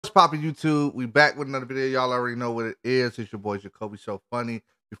poppin' YouTube? We back with another video. Y'all already know what it is. It's your boy Jacoby So Funny.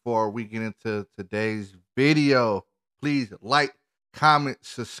 Before we get into today's video, please like, comment,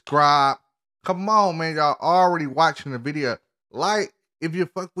 subscribe. Come on, man. Y'all already watching the video. Like if you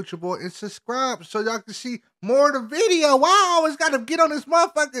fuck with your boy and subscribe so y'all can see more of the video. Wow, I always gotta get on this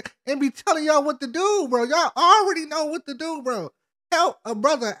motherfucker and be telling y'all what to do, bro. Y'all already know what to do, bro. Help a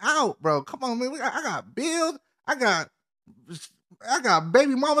brother out, bro. Come on, man. I got bills. I got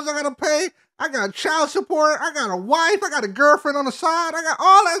baby mamas I gotta pay. I got child support. I got a wife. I got a girlfriend on the side. I got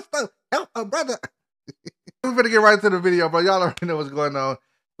all that stuff. Help a brother. We're gonna get right into the video, bro. Y'all already know what's going on.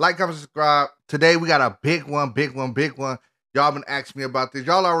 Like, comment, subscribe. Today we got a big one. Y'all been asking me about this.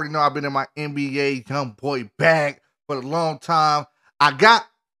 Y'all already know I've been in my NBA Youngboy bag for a long time. I got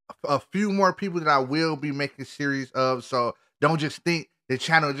a few more people that I will be making series of, so don't just think the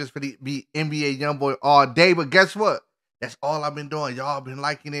channel just for the be NBA Youngboy all day. But guess what? That's all I've been doing. Y'all been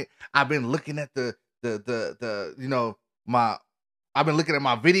liking it. I've been looking at I've been looking at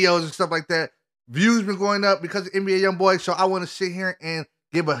my videos and stuff like that. Views been going up because of NBA Youngboy. So I want to sit here and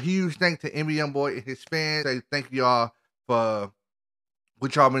give a huge thank to NBA Youngboy and his fans. Say thank y'all for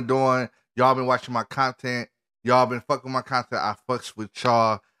what y'all been doing. Y'all been watching my content. Y'all been fucking with my content. I fucks with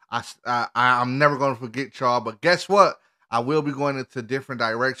y'all. I'm never gonna forget y'all. But guess what? I will be going into different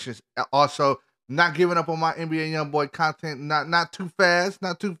directions. Also, not giving up on my NBA Youngboy content. Not too fast.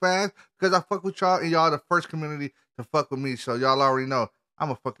 Because I fuck with y'all and y'all the first community to fuck with me. So y'all already know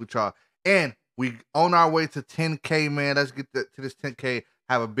I'ma fuck with y'all. And we on our way to 10K, man. Let's get to this 10K.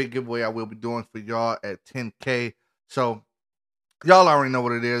 Have a big giveaway I will be doing for y'all at 10K. So y'all already know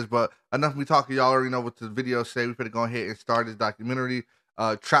what it is. But enough of me talking. Y'all already know what the video say. We finna go ahead and start this documentary.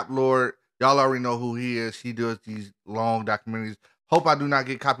 Trap Lord. Y'all already know who he is. He does these long documentaries. Hope I do not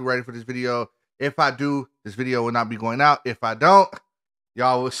get copyrighted for this video. If I do, this video will not be going out. If I don't,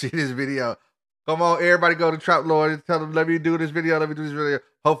 y'all will see this video. Come on, everybody go to Trap Lord and tell him, let me do this video.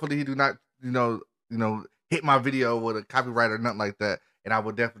 Hopefully he do not, hit my video with a copyright or nothing like that. And I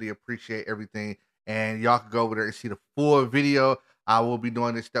will definitely appreciate everything. And y'all can go over there and see the full video. I will be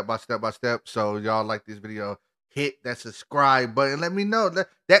doing this step by step. So y'all like this video, hit that subscribe button. Let me know.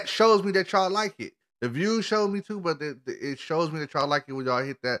 That shows me that y'all like it. The views show me too, but it shows me that y'all like it when y'all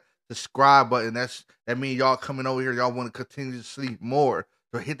hit that subscribe button. That means y'all coming over here. Y'all want to continue to see more.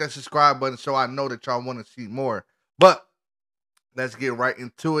 So hit that subscribe button so I know that y'all want to see more. But let's get right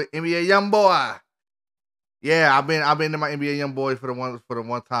into it. NBA Youngboy. Yeah, I've been in my NBA Youngboy for the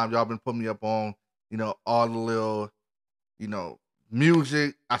one time. Y'all been putting me up on, all the little,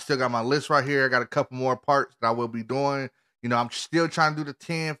 music. I still got my list right here. I got a couple more parts that I will be doing. I'm still trying to do the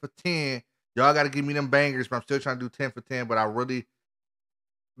 10 for 10. Y'all got to give me them bangers, but I'm still trying to do 10 for 10. But I really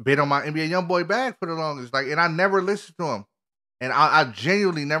been on my NBA Youngboy bag for the longest. And I never listened to him. And I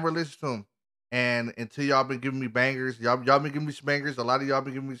genuinely never listened to him. And until y'all been giving me bangers, y'all been giving me some bangers. A lot of y'all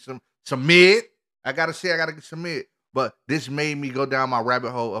been giving me some mid. I got to get some mid. But this made me go down my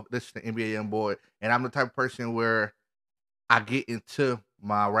rabbit hole of listening to NBA Youngboy. And I'm the type of person where I get into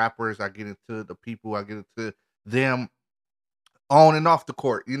my rappers, I get into the people, I get into them on and off the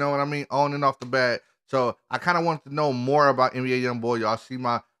court. You know what I mean? On and off the bat. So I kind of wanted to know more about NBA Youngboy. Y'all see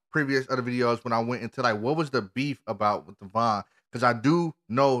my previous other videos when I went into what was the beef about with Devon? Because I do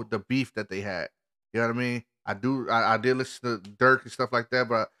know the beef that they had. You know what I mean? I did listen to Dirk and stuff like that,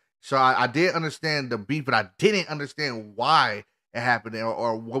 but so I did understand the beef, but I didn't understand why it happened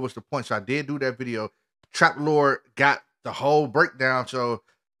or what was the point. So I did do that video. Trap Lord got the whole breakdown. So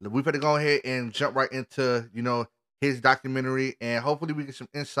we better go ahead and jump right into, his documentary, and hopefully we get some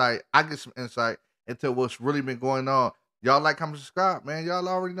insight. I get some insight into what's really been going on. Y'all like, comment, subscribe, man. Y'all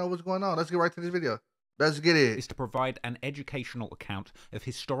already know what's going on. Let's get right to this video. Let's get it. Is to provide an educational account of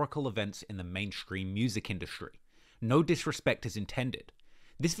historical events in the mainstream music industry. No disrespect is intended.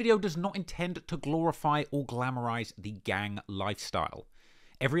 This video does not intend to glorify or glamorize the gang lifestyle.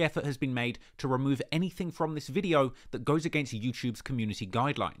 Every effort has been made to remove anything from this video that goes against YouTube's community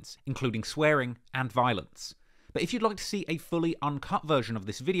guidelines, including swearing and violence. But if you'd like to see a fully uncut version of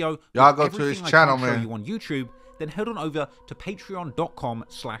this video, y'all go to his channel, man. Show you on YouTube, then head on over to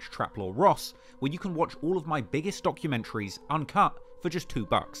patreon.com/traplordross, where you can watch all of my biggest documentaries uncut for just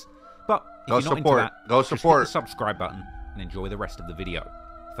 $2. But if you're not into that, just hit the subscribe button and enjoy the rest of the video.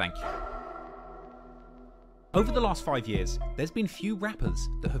 Thank you. Over the last 5 years, there's been few rappers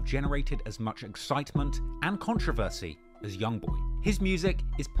that have generated as much excitement and controversy as Youngboy. His music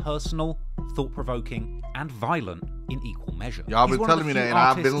is personal, thought-provoking, and violent in equal measure. Y'all He's been one of telling the me few that, and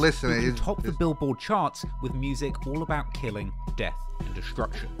I've been artists listening. who can top the Billboard charts with music all about killing, death, and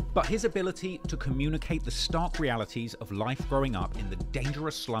destruction. But his ability to communicate the stark realities of life growing up in the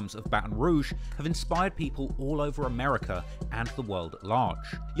dangerous slums of Baton Rouge have inspired people all over America and the world at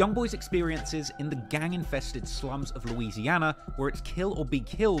large. Youngboy's experiences in the gang-infested slums of Louisiana, where it's kill or be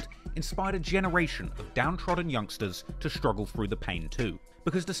killed, inspired a generation of downtrodden youngsters to struggle through the pain too.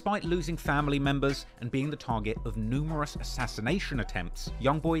 Because despite losing family members and being the target of numerous assassination attempts,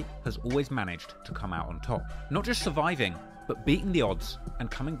 Youngboy has always managed to come out on top. Not just surviving, but beating the odds and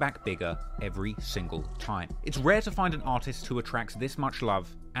coming back bigger every single time. It's rare to find an artist who attracts this much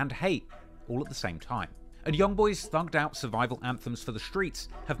love and hate all at the same time. And Youngboy's thugged out survival anthems for the streets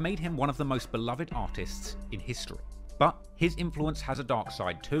have made him one of the most beloved artists in history. But his influence has a dark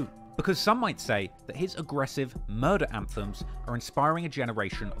side too. Because some might say that his aggressive murder anthems are inspiring a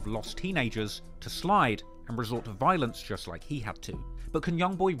generation of lost teenagers to slide and resort to violence just like he had to. But can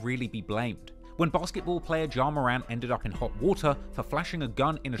Youngboy really be blamed? When basketball player Ja Morant ended up in hot water for flashing a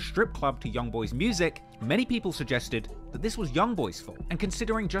gun in a strip club to Youngboy's music, many people suggested that this was Youngboy's fault. And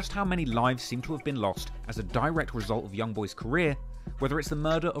considering just how many lives seem to have been lost as a direct result of Youngboy's career, whether it's the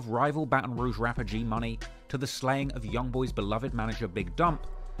murder of rival Baton Rouge rapper G Money, to the slaying of Youngboy's beloved manager Big Dump,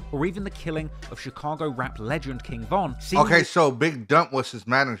 or even the killing of Chicago rap legend King Von. Okay, so Big Dump was his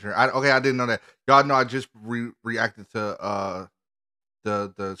manager. I didn't know that. Y'all know I just reacted to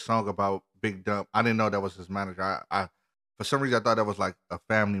the song about Big Dump. I didn't know that was his manager. I for some reason I thought that was like a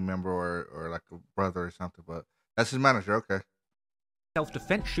family member or like a brother or something, but that's his manager. Okay.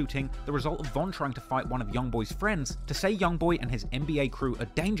 Self-defense shooting, the result of Von trying to fight one of Youngboy's friends. To say Youngboy and his NBA crew are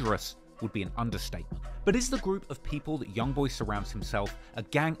dangerous would be an understatement. But is the group of people that Youngboy surrounds himself a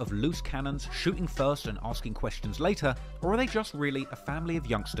gang of loose cannons shooting first and asking questions later, or are they just really a family of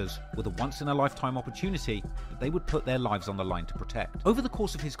youngsters with a once-in-a-lifetime opportunity that they would put their lives on the line to protect? Over the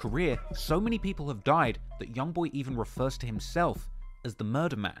course of his career, so many people have died that Youngboy even refers to himself as the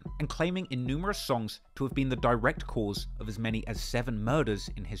Murder Man, and claiming in numerous songs to have been the direct cause of as many as 7 murders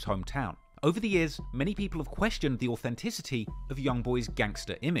in his hometown. Over the years, many people have questioned the authenticity of Youngboy's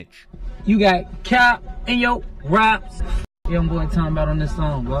gangster image. You got cap in your raps. Youngboy talking about on this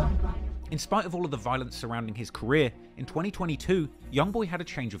song, bro. In spite of all of the violence surrounding his career, in 2022, Youngboy had a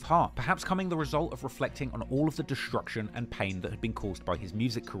change of heart, perhaps coming the result of reflecting on all of the destruction and pain that had been caused by his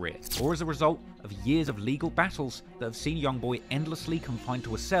music career, or as a result of years of legal battles that have seen Youngboy endlessly confined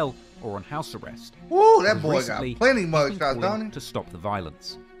to a cell or on house arrest. Woo, that boy got plenty mugshots, don't he? To stop the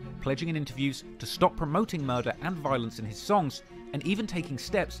violence, pledging in interviews to stop promoting murder and violence in his songs, and even taking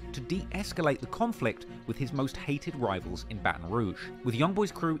steps to de-escalate the conflict with his most hated rivals in Baton Rouge, with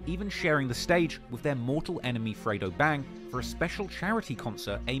Youngboy's crew even sharing the stage with their mortal enemy Fredo Bang for a special charity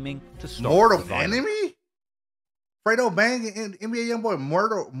concert aiming to stop Mortal enemy? Fredo Bang and NBA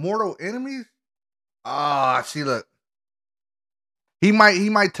Youngboy mortal enemies? Ah, see, look. He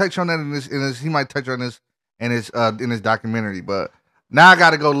might touch on that in his documentary, but now I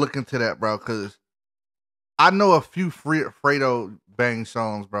gotta go look into that, bro, because I know a few Fredo Bang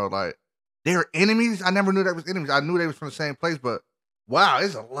songs, bro. Like, they're enemies. I never knew that was enemies. I knew they was from the same place, but wow,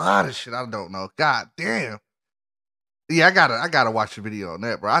 there's a lot of shit I don't know. God damn. Yeah, I gotta watch the video on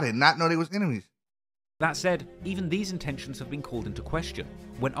that, bro. I did not know they was enemies. That said, even these intentions have been called into question,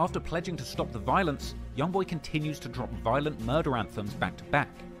 when after pledging to stop the violence, Youngboy continues to drop violent murder anthems back to back.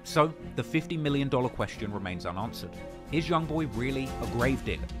 So, the $50 million question remains unanswered. Is Youngboy really a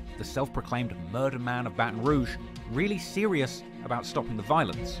gravedigger, the self-proclaimed murder man of Baton Rouge, really serious about stopping the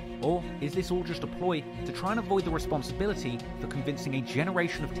violence? Or is this all just a ploy to try and avoid the responsibility for convincing a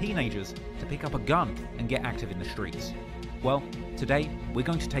generation of teenagers to pick up a gun and get active in the streets? Well, today we're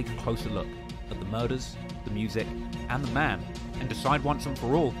going to take a closer look at the murders, the music, and the man, and decide once and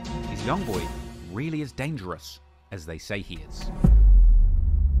for all, is Youngboy really as dangerous as they say he is?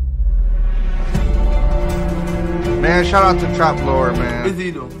 Man, shout out to Trap Lord, man. Is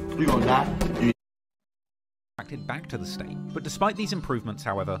he though? You gonna die? Back to the state. But despite these improvements,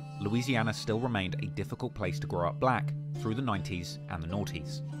 however, Louisiana still remained a difficult place to grow up black through the 90s and the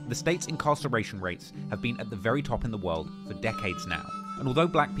noughties. The state's incarceration rates have been at the very top in the world for decades now, and although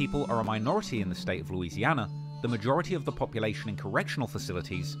black people are a minority in the state of Louisiana, the majority of the population in correctional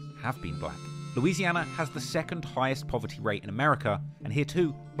facilities have been black. Louisiana has the second highest poverty rate in America, and here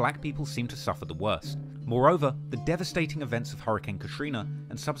too, black people seem to suffer the worst. Moreover, the devastating events of Hurricane Katrina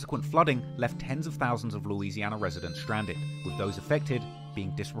and subsequent flooding left tens of thousands of Louisiana residents stranded, with those affected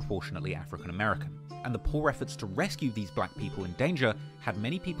being disproportionately African American. And the poor efforts to rescue these black people in danger had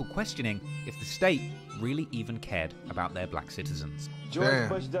many people questioning if the state really even cared about their black citizens. George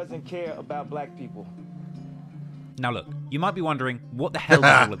Bush doesn't care about black people. Now look, you might be wondering, what the hell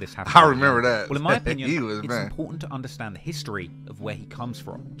does all of this have to do I with remember Youngboy? that. Well, in my opinion, He was, it's man. important to understand the history of where he comes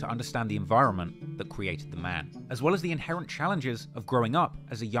from, to understand the environment that created the man, as well as the inherent challenges of growing up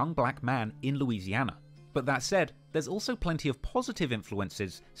as a young black man in Louisiana. But that said, there's also plenty of positive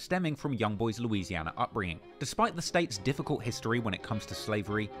influences stemming from Youngboy's Louisiana upbringing. Despite the state's difficult history when it comes to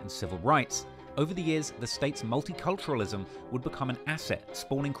slavery and civil rights, over the years, the state's multiculturalism would become an asset,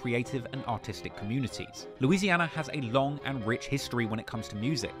 spawning creative and artistic communities. Louisiana has a long and rich history when it comes to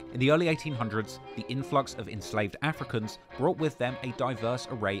music. In the early 1800s, the influx of enslaved Africans brought with them a diverse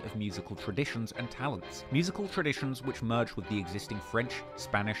array of musical traditions and talents. Musical traditions which merged with the existing French,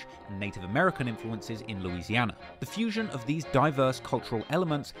 Spanish, and Native American influences in Louisiana. The fusion of these diverse cultural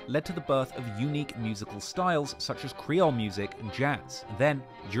elements led to the birth of unique musical styles such as Creole music and jazz. And then,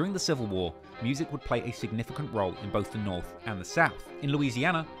 during the Civil War, music would play a significant role in both the North and the South. In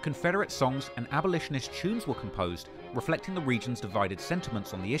Louisiana, Confederate songs and abolitionist tunes were composed, reflecting the region's divided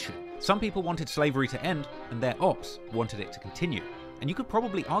sentiments on the issue. Some people wanted slavery to end, and their ops wanted it to continue. And you could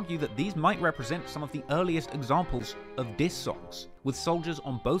probably argue that these might represent some of the earliest examples of diss songs, with soldiers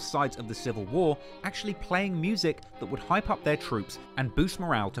on both sides of the Civil War actually playing music that would hype up their troops and boost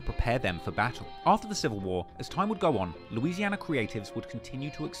morale to prepare them for battle. After the Civil War, as time would go on, Louisiana creatives would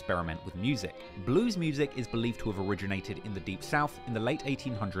continue to experiment with music. Blues music is believed to have originated in the Deep South in the late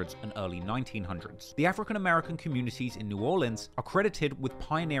 1800s and early 1900s. The African American communities in New Orleans are credited with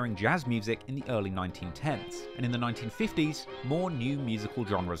pioneering jazz music in the early 1910s, and in the 1950s, more new musical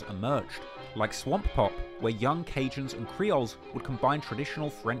genres emerged, like swamp pop, where young Cajuns and Creoles would combine traditional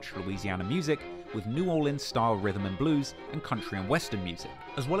French Louisiana music with New Orleans-style rhythm and blues and country and western music,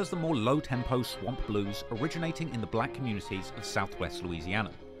 as well as the more low-tempo swamp blues originating in the black communities of southwest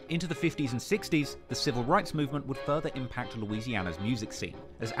Louisiana. Into the 50s and 60s, the civil rights movement would further impact Louisiana's music scene,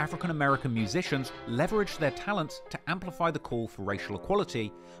 as African-American musicians leveraged their talents to amplify the call for racial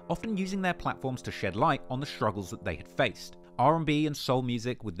equality, often using their platforms to shed light on the struggles that they had faced. R&B and soul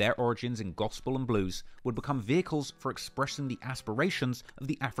music, with their origins in gospel and blues, would become vehicles for expressing the aspirations of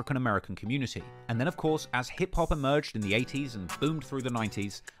the African American community. And then of course, as hip-hop emerged in the 80s and boomed through the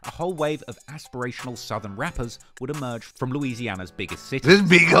 90s, a whole wave of aspirational southern rappers would emerge from Louisiana's biggest cities. This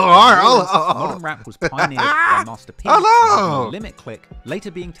big hard. Modern rap was pioneered by Master P and the Limit Click,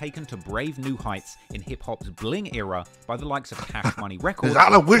 later being taken to brave new heights in hip-hop's bling era by the likes of Cash Money Records.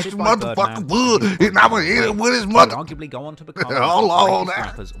 I wish this motherfucker would, and I'm gonna hit it with his mother. Would arguably go on to become one of the greatest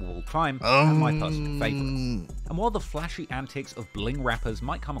rappers of all time and my personal favourites. And while the flashy antics of bling rappers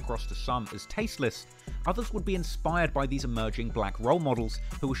might come across to some as tasteless, others would be inspired by these emerging black role models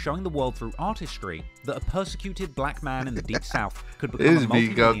who were showing the world through artistry that a persecuted black man in the Deep South could become a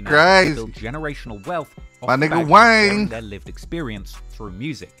multi-millionaire and build generational wealth off the back of sharing their lived experience through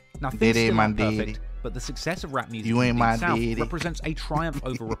music. Now, things still aren't perfect, but the success of rap music in the Deep South represents a triumph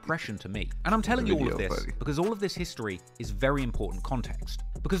over repression to me. And I'm telling you all of this because all of this history is very important context.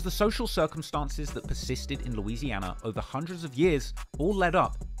 Because the social circumstances that persisted in Louisiana over hundreds of years all led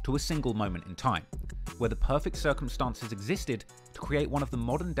up to a single moment in time, where the perfect circumstances existed to create one of the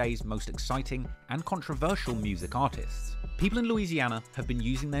modern day's most exciting and controversial music artists. People in Louisiana have been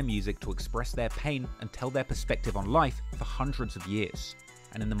using their music to express their pain and tell their perspective on life for hundreds of years.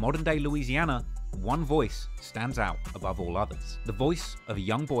 And in the modern day Louisiana, one voice stands out above all others. The voice of a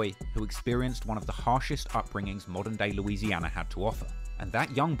young boy who experienced one of the harshest upbringings modern day Louisiana had to offer. And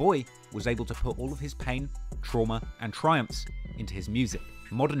that young boy was able to put all of his pain, trauma, and triumphs into his music.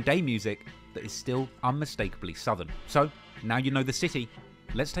 Modern day music that is still unmistakably Southern. So, now you know the city,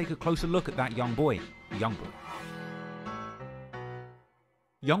 let's take a closer look at that young boy, Youngboy.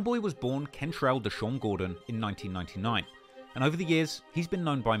 Youngboy was born Kentrell Deshaun Gordon in 1999. And over the years, he's been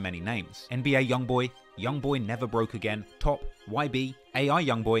known by many names. NBA Youngboy, Youngboy Never Broke Again, Top, YB, AI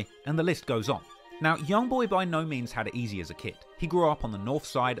Youngboy, and the list goes on. Now, Youngboy by no means had it easy as a kid. He grew up on the north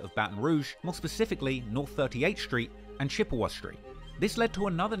side of Baton Rouge, more specifically North 38th Street and Chippewa Street. This led to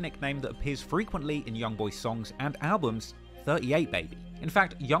another nickname that appears frequently in Youngboy's songs and albums, 38 Baby. In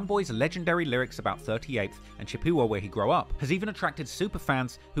fact, Youngboy's legendary lyrics about 38th and Chippewa, where he grew up, has even attracted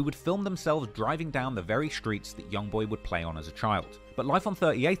superfans who would film themselves driving down the very streets that Youngboy would play on as a child. But life on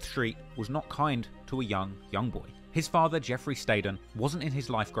 38th Street was not kind to a young Youngboy. His father, Jeffrey Staden, wasn't in his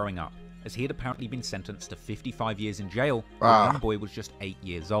life growing up, as he had apparently been sentenced to 55 years in jail when Youngboy was just 8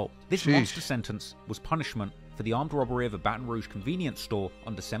 years old. This monster sentence was punishment for the armed robbery of a Baton Rouge convenience store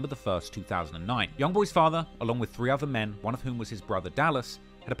on December 1st, 2009. Youngboy's father, along with 3 other men, one of whom was his brother Dallas,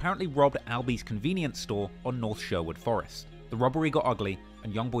 had apparently robbed Albi's convenience store on North Sherwood Forest. The robbery got ugly,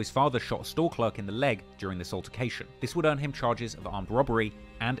 and Youngboy's father shot a store clerk in the leg during this altercation. This would earn him charges of armed robbery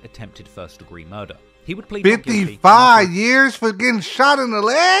and attempted first-degree murder. He would plead not guilty. 55 years for getting shot in the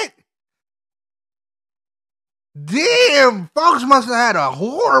leg? Damn, folks must have had a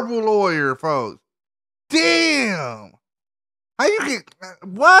horrible lawyer, folks. Damn. How you get,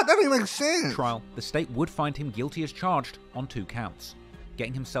 what? That doesn't make sense. Trial, the state would find him guilty as charged on 2 counts,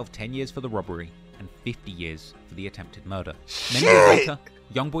 getting himself 10 years for the robbery and 50 years for the attempted murder. Many years later,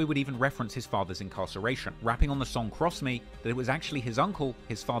 Youngboy would even reference his father's incarceration, rapping on the song Cross Me that it was actually his uncle,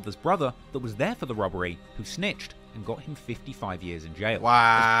 his father's brother, that was there for the robbery, who snitched and got him 55 years in jail.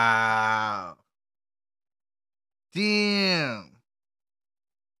 Wow. Damn.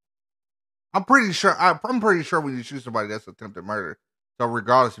 I'm pretty sure when you shoot somebody, that's attempted murder. So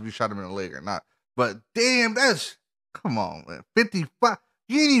regardless if you shot him in the leg or not. But damn, come on, man. 55.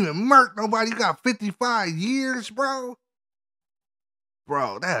 You ain't even murked nobody. You got 55 years, bro.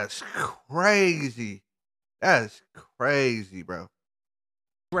 Bro, that's crazy. That's crazy, bro.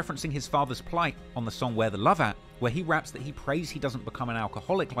 Referencing his father's plight on the song Where the Love At, where he raps that he prays he doesn't become an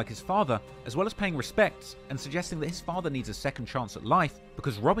alcoholic like his father, as well as paying respects and suggesting that his father needs a second chance at life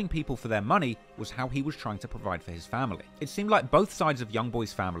because robbing people for their money was how he was trying to provide for his family. It seemed like both sides of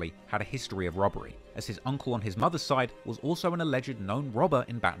Youngboy's family had a history of robbery, as his uncle on his mother's side was also an alleged known robber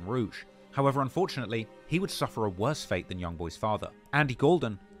in Baton Rouge. However, unfortunately, he would suffer a worse fate than Youngboy's father. Andy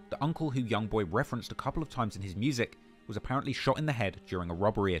Golden, the uncle who Youngboy referenced a couple of times in his music, was apparently shot in the head during a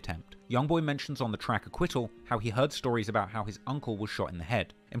robbery attempt. Youngboy mentions on the track Acquittal how he heard stories about how his uncle was shot in the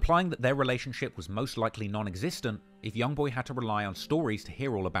head, implying that their relationship was most likely non-existent if Youngboy had to rely on stories to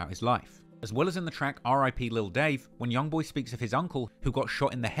hear all about his life. As well as in the track R.I.P. Lil Dave, when Youngboy speaks of his uncle who got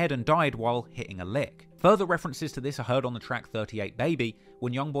shot in the head and died while hitting a lick. Further references to this are heard on the track 38 Baby,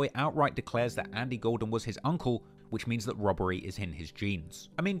 when Youngboy outright declares that Andy Golden was his uncle, which means that robbery is in his genes.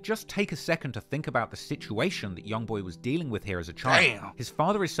 I mean, just take a second to think about the situation that Youngboy was dealing with here as a child. Damn. His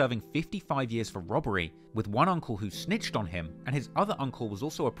father is serving 55 years for robbery, with one uncle who snitched on him, and his other uncle was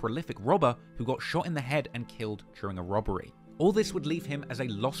also a prolific robber who got shot in the head and killed during a robbery. All this would leave him as a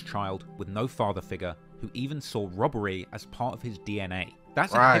lost child with no father figure who even saw robbery as part of his DNA.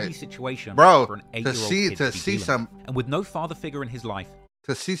 That's a heavy situation for an 8-year-old kid to see some, and with no father figure in his life.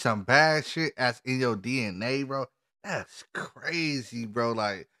 To see some bad shit as in your DNA, bro, that's crazy, bro.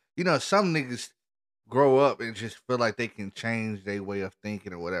 Like, you know, some niggas grow up and just feel like they can change their way of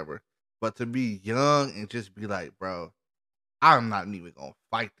thinking or whatever. But to be young and just be like, bro, I'm not even gonna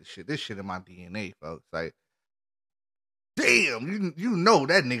fight this shit. This shit in my DNA, folks. Like, damn, you know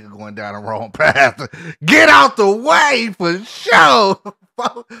that nigga going down the wrong path. Get out the way for sure.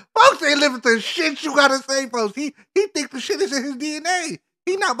 Folks ain't living the shit you gotta say, folks. He think the shit is in his DNA.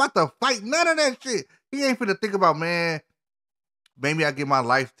 He not about to fight none of that shit. He ain't finna think about, man, maybe I get my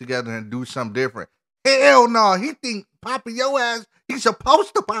life together and do something different. Hell no. He think popping your ass, he's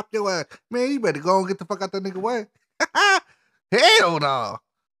supposed to pop your ass. Man, you better go and get the fuck out that nigga way. Hell no.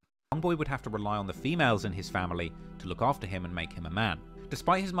 Youngboy would have to rely on the females in his family to look after him and make him a man.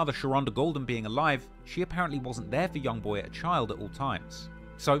 Despite his mother Sharonda Golden being alive, she apparently wasn't there for Youngboy as a child at all times.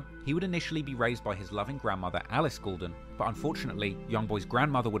 So, he would initially be raised by his loving grandmother Alice Golden, but unfortunately, Youngboy's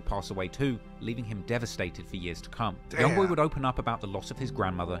grandmother would pass away too, leaving him devastated for years to come. Damn. Youngboy would open up about the loss of his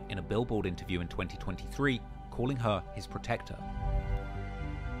grandmother in a Billboard interview in 2023, calling her his protector.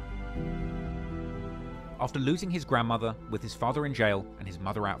 After losing his grandmother, with his father in jail and his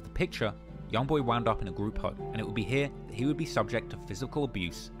mother out of the picture, Youngboy wound up in a group home, and it would be here that he would be subject to physical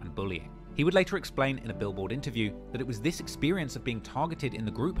abuse and bullying. He would later explain in a Billboard interview that it was this experience of being targeted in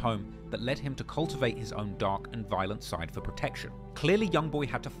the group home that led him to cultivate his own dark and violent side for protection. Clearly, Youngboy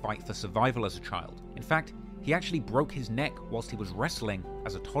had to fight for survival as a child. In fact, he actually broke his neck whilst he was wrestling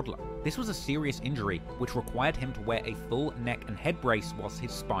as a toddler. This was a serious injury which required him to wear a full neck and head brace whilst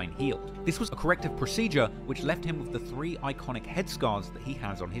his spine healed. This was a corrective procedure which left him with the 3 iconic head scars that he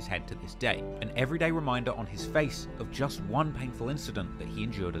has on his head to this day, an everyday reminder on his face of just one painful incident that he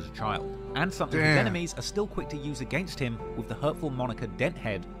endured as a child, and something his enemies are still quick to use against him, with the hurtful moniker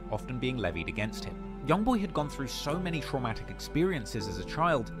Denthead often being levied against him. Youngboy had gone through so many traumatic experiences as a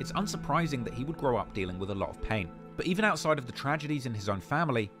child, it's unsurprising that he would grow up dealing with a lot of pain. But even outside of the tragedies in his own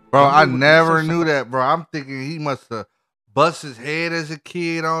family... Bro, I never knew that, bro. I'm thinking he must have bust his head as a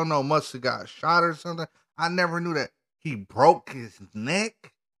kid. I don't know, must have got shot or something. I never knew that. He broke his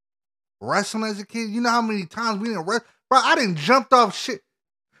neck wrestling as a kid. You know how many times we didn't wrestle? Bro, I didn't jumped off shit.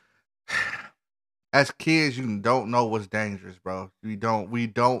 As kids, you don't know what's dangerous, bro. We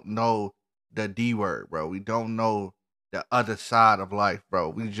don't know the D word, bro. We don't know the other side of life, bro.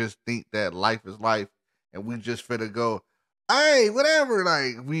 We just think that life is life, and we just finna go, hey, whatever.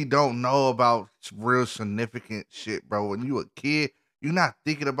 Like, we don't know about real significant shit, bro. When you a kid, you're not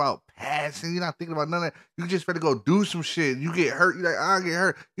thinking about passing. You're not thinking about none of that. You just finna go do some shit. You get hurt. You're like, I get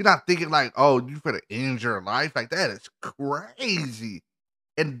hurt. You're not thinking like, oh, you finna end your life. Like, that is crazy.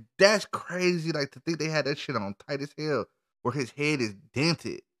 And that's crazy. Like, to think they had that shit on tight as hell, where his head is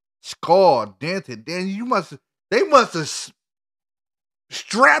dented, scarred, dented. Then they must have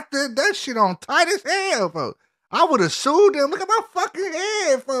strapped that shit on tight as hell, folks. I would have sued them. Look at my fucking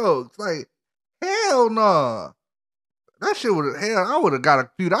head, folks. Like, hell no. That shit would have, hell, I would have got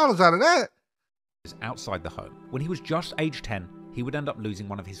a few dollars out of that. Outside the home. When he was just age 10, he would end up losing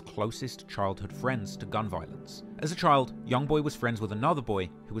one of his closest childhood friends to gun violence. As a child, Youngboy was friends with another boy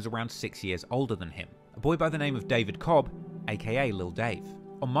who was around 6 years older than him, a boy by the name of David Cobb, aka Lil Dave.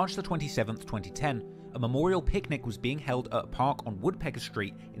 On March the 27th, 2010, a memorial picnic was being held at a park on Woodpecker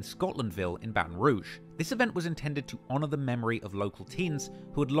Street in Scotlandville in Baton Rouge. This event was intended to honour the memory of local teens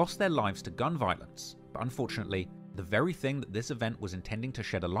who had lost their lives to gun violence. But unfortunately, the very thing that this event was intending to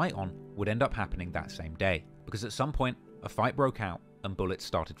shed a light on would end up happening that same day. Because at some point, a fight broke out and bullets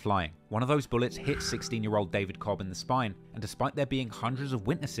started flying. One of those bullets hit 16-year-old David Cobb in the spine, and despite there being hundreds of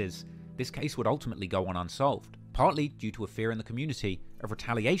witnesses, this case would ultimately go on unsolved, partly due to a fear in the community of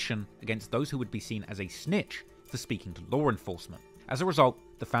retaliation against those who would be seen as a snitch for speaking to law enforcement. As a result,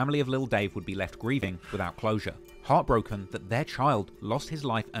 the family of Lil Dave would be left grieving without closure, heartbroken that their child lost his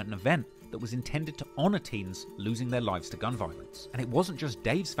life at an event that was intended to honour teens losing their lives to gun violence. And it wasn't just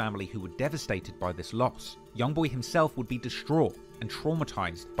Dave's family who were devastated by this loss. Youngboy himself would be distraught and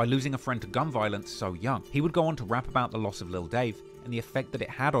traumatised by losing a friend to gun violence so young. He would go on to rap about the loss of Lil Dave and the effect that it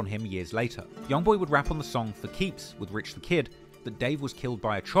had on him years later. Youngboy would rap on the song For Keeps with Rich the Kid that Dave was killed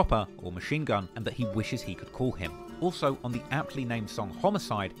by a chopper or machine gun and that he wishes he could call him. Also, on the aptly named song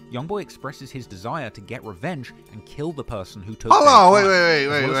Homicide, Youngboy expresses his desire to get revenge and kill the person who took. Hold on, wait.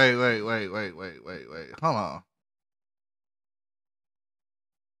 Hold on.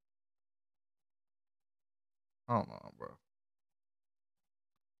 Hold on, bro.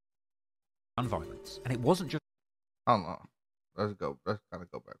 Gun violence, and it wasn't just. Hold on. Let's kind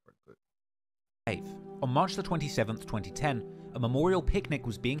of go back right quick. On March the 27th, 2010, a memorial picnic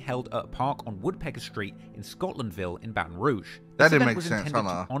was being held at a park on Woodpecker Street in Scotlandville in Baton Rouge. That This didn't event make was sense. intended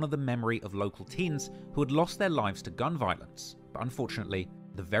Hold on. to honour the memory of local teens who had lost their lives to gun violence. But unfortunately,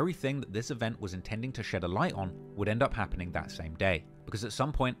 the very thing that this event was intending to shed a light on would end up happening that same day. Because at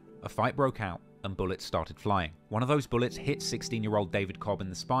some point, a fight broke out and bullets started flying. One of those bullets hit 16-year-old David Cobb in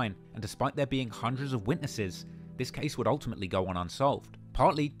the spine, and despite there being hundreds of witnesses, this case would ultimately go on unsolved,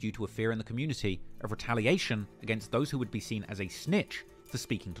 partly due to a fear in the community of retaliation against those who would be seen as a snitch for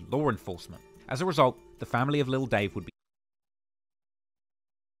speaking to law enforcement. As a result, the family of Lil Dave would be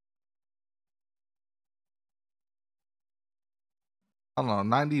I don't know,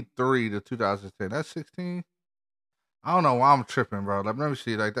 93 to 2010. That's 16? I don't know why I'm tripping, bro. Let me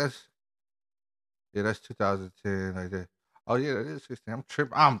see. Like, that's 2010. Like that. Oh, yeah, that is 16. I'm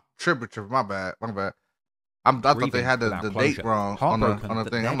tripping. My bad. I thought they grieving had the without date closure, wrong on heartbroken the that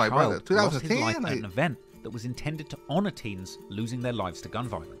thing. their I'm like, bro, child lost his life 2010? at an Like, event that was intended to honour teens losing their lives to gun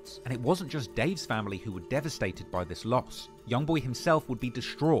violence. And it wasn't just Dave's family who were devastated by this loss. Youngboy himself would be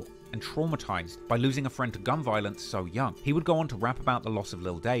distraught and traumatised by losing a friend to gun violence so young. He would go on to rap about the loss of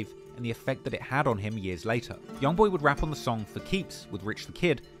Lil Dave and the effect that it had on him years later. Youngboy would rap on the song For Keeps with Rich the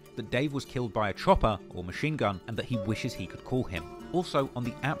Kid that Dave was killed by a chopper or machine gun and that he wishes he could call him. Also, on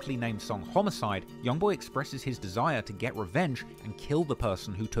the aptly named song Homicide, Youngboy expresses his desire to get revenge and kill the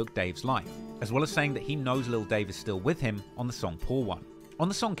person who took Dave's life, as well as saying that he knows Lil Dave is still with him on the song Poor One. On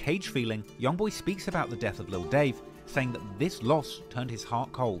the song Cage Feeling, Youngboy speaks about the death of Lil Dave, saying that this loss turned his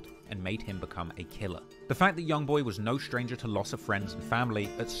heart cold and made him become a killer. The fact that Youngboy was no stranger to loss of friends and family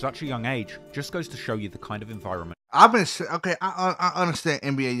at such a young age just goes to show you the kind of environment. I understand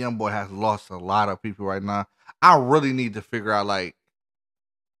NBA Youngboy has lost a lot of people right now. I really need to figure out, like,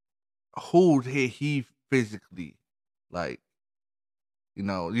 who did he physically, like, you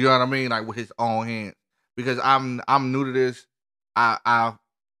know what I mean, like, with his own hands. Because I'm new to this. I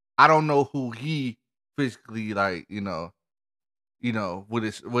don't know who he physically, like, with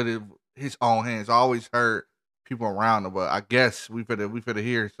his own hands. I always heard people around him, but I guess we finna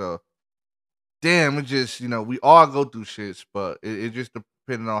hear. So damn, it just, we all go through shits, but it just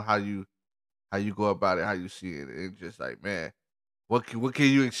depending on how you go about it, how you see it. It's just like, man, what can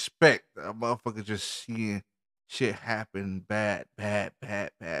you expect? A motherfucker just seeing shit happen bad. You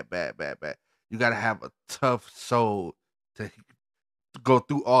gotta have a tough soul to go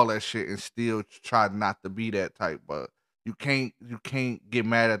through all that shit and still try not to be that type. But you can't get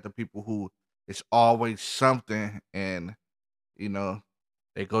mad at the people who it's always something, and you know,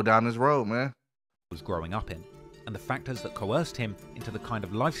 they go down this road, man. Was growing up in, and the factors that coerced him into the kind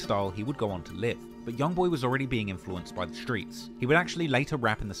of lifestyle he would go on to live. But Youngboy was already being influenced by the streets. He would actually later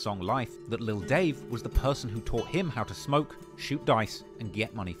rap in the song Life that Lil Dave was the person who taught him how to smoke, shoot dice, and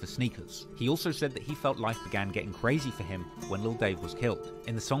get money for sneakers. He also said that he felt life began getting crazy for him when Lil Dave was killed.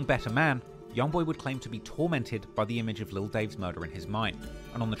 In the song Better Man, Youngboy would claim to be tormented by the image of Lil Dave's murder in his mind.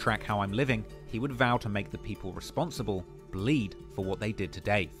 And on the track How I'm Living, he would vow to make the people responsible bleed for what they did to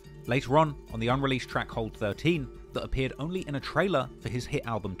Dave. Later on the unreleased track Hold 13, that appeared only in a trailer for his hit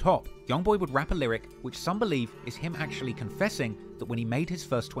album Top, Youngboy would rap a lyric which some believe is him actually confessing that when he made his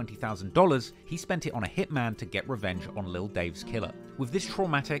first $20,000, he spent it on a hitman to get revenge on Lil Dave's killer. With this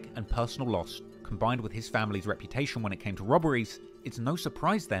traumatic and personal loss, combined with his family's reputation when it came to robberies, it's no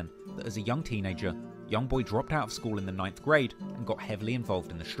surprise then that as a young teenager, Youngboy dropped out of school in the 9th grade and got heavily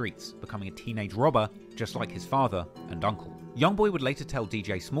involved in the streets, becoming a teenage robber just like his father and uncle. Youngboy would later tell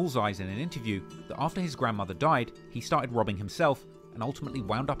DJ Smalls Eyes in an interview that after his grandmother died, he started robbing himself and ultimately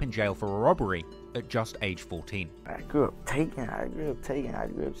wound up in jail for a robbery at just age 14. I grew up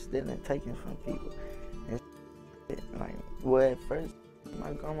stealing, taking from people. And like, well, at first,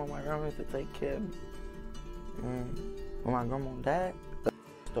 my grandma used to take care of me. And when my grandma died, it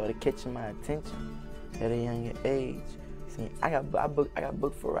started catching my attention at a younger age. See, I got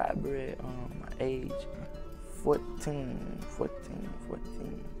booked for robbery at my age 14.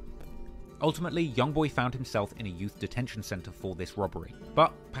 Ultimately, Youngboy found himself in a youth detention center for this robbery.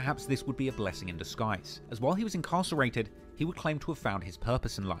 But perhaps this would be a blessing in disguise, as while he was incarcerated, he would claim to have found his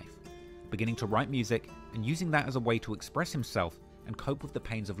purpose in life, beginning to write music and using that as a way to express himself and cope with the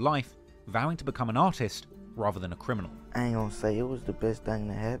pains of life, vowing to become an artist rather than a criminal. I ain't gonna say it was the best thing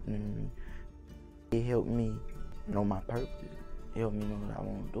that happened to me. It helped me know my purpose. It helped me know what I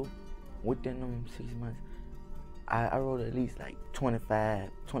want to do. Within them 6 months, I wrote at least like 25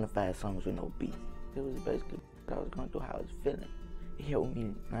 songs with no beats. It was basically what I was going through, how I was feeling. It helped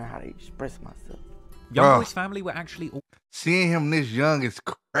me learn how to express myself. Youngboy's family were actually seeing him this young is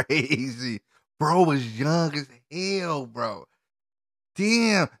crazy. Bro was young as hell, bro.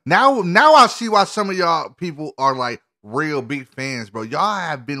 Damn. Now I see why some of y'all people are like real big fans, bro. Y'all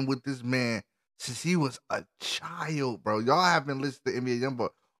have been with this man since he was a child, bro. Y'all have been listening to NBA Youngboy.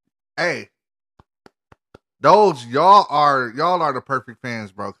 Hey, y'all are the perfect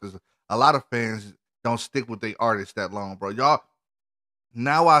fans, bro, because a lot of fans don't stick with their artists that long, bro.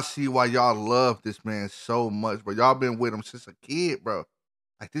 Now I see why y'all love this man so much, bro. Y'all been with him since a kid, bro.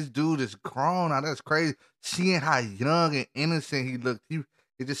 Like, this dude is grown now. That's crazy. Seeing how young and innocent he looked,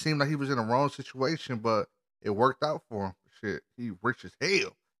 it just seemed like he was in the wrong situation, but it worked out for him. Shit, he rich as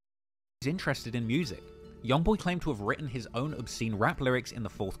hell. He's interested in music. Youngboy claimed to have written his own obscene rap lyrics in the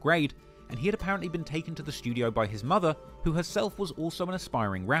 4th grade, and he had apparently been taken to the studio by his mother, who herself was also an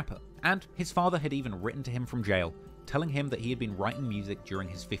aspiring rapper. And his father had even written to him from jail, telling him that he had been writing music during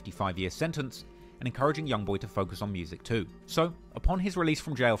his 55-year sentence, and encouraging Youngboy to focus on music too. So, upon his release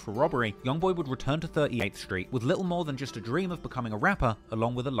from jail for robbery, Youngboy would return to 38th Street with little more than just a dream of becoming a rapper,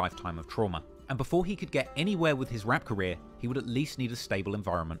 along with a lifetime of trauma. And before he could get anywhere with his rap career, he would at least need a stable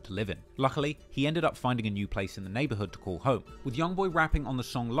environment to live in. Luckily, he ended up finding a new place in the neighborhood to call home, with Youngboy rapping on the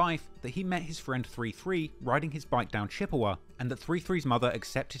song Life that he met his friend 33 riding his bike down Chippewa, and that 33's mother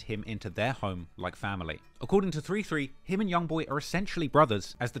accepted him into their home like family. According to 33, him and Youngboy are essentially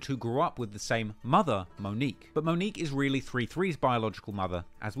brothers, as the two grew up with the same mother, Monique. But Monique is really 33's biological mother,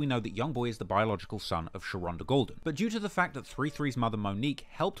 as we know that Youngboy is the biological son of Sharonda Golden. But due to the fact that 33's mother Monique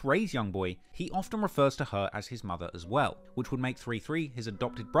helped raise Youngboy, he often refers to her as his mother as well, which would make 33 his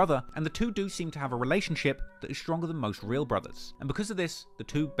adopted brother, and the two do seem to have a relationship that is stronger than most real brothers. And because of this, the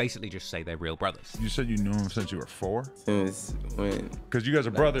two basically just say they're real brothers. You said you knew him since you were 4? Since when? Because you guys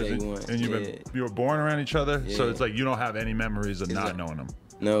are brothers, and yeah. you were born around each other, yeah. So it's like you don't have any memories of it's not like, knowing them.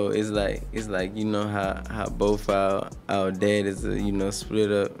 No, it's like you know how both our dad is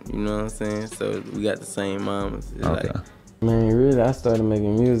split up, you know what I'm saying? So we got the same mamas. It's okay. Like, man, really, I started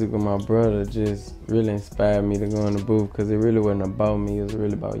making music with my brother. Just really inspired me to go in the booth, because it really wasn't about me. It was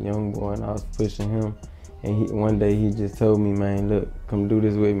really about Youngboy, and I was pushing him. And one day he just told me, man, look, come do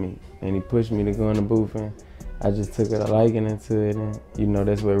this with me. And he pushed me to go in the booth, and I just took a liking into it, and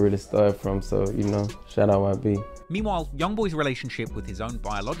that's where it really started from. So, shout out YB. Meanwhile, Youngboy's relationship with his own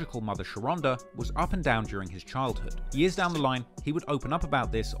biological mother Sharonda was up and down during his childhood. Years down the line, he would open up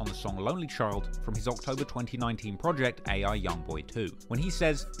about this on the song Lonely Child from his October 2019 project AI Youngboy 2, when he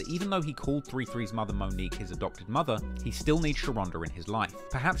says that even though he called 33's mother Monique his adopted mother, he still needs Sharonda in his life.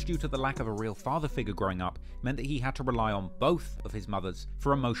 Perhaps due to the lack of a real father figure growing up, meant that he had to rely on both of his mothers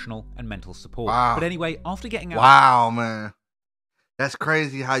for emotional and mental support. Wow. But anyway, after getting out... Wow, man. that's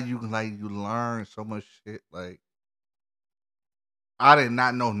crazy how you learn so much shit. Like, I did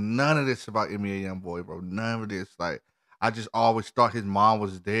not know none of this about NBA Youngboy, bro. None of this. Like, I just always thought his mom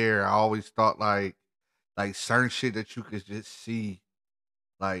was there. I always thought like certain shit that you could just see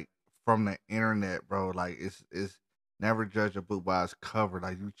like from the internet, bro. Like, it's never judge a book by its cover.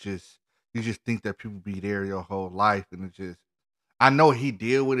 Like, you just think that people be there your whole life, and it just, I know he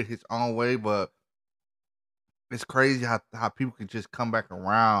deal with it his own way, but it's crazy how people can just come back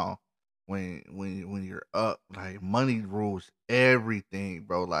around when you're up. Like, money rules everything,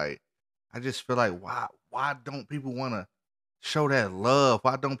 bro. Like, I just feel like, why don't people want to show that love?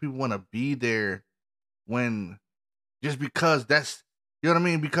 Why don't people want to be there when, just because that's, you know what I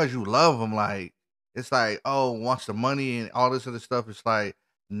mean? Because you love them. Like, it's like, oh, once the money and all this other stuff, it's like,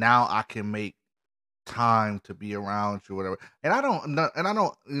 now I can make time to be around you, whatever. And I don't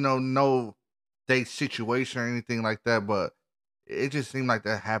know, know their situation or anything like that, but it just seemed like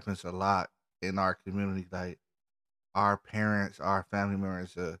that happens a lot in our community. Like, our parents, our family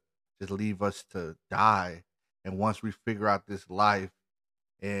members, just leave us to die, and once we figure out this life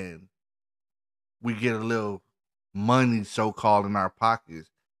and we get a little money, so called, in our pockets,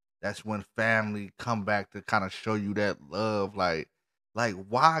 that's when family come back to kind of show you that love. Like,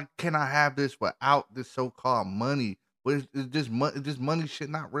 why can I have this without this so called money? But it's just money. This money shit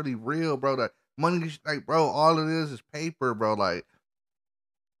not really real, bro. Like, money, like, bro, all it is paper, bro. Like,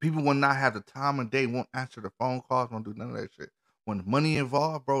 people will not have the time of day, won't answer the phone calls, won't do none of that shit. When the money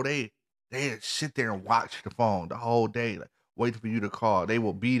involved, bro, they sit there and watch the phone the whole day, like, waiting for you to call. They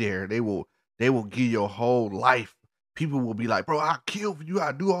will be there. They will give your whole life. People will be like, bro, I'll kill for you.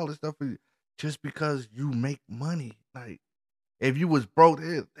 I'll do all this stuff for you just because you make money. Like, if you was broke,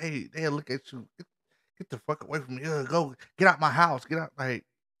 they'll look at you. Get the fuck away from me. Go get out my house. Get out. Like,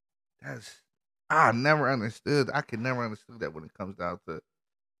 I never understood. I could never understood that when it comes down to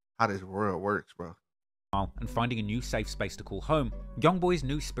how this world works, bro. And finding a new safe space to call home, Youngboy's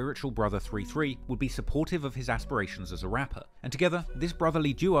new spiritual brother 33 would be supportive of his aspirations as a rapper, and together, this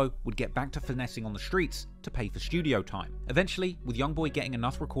brotherly duo would get back to finessing on the streets to pay for studio time, eventually with Youngboy getting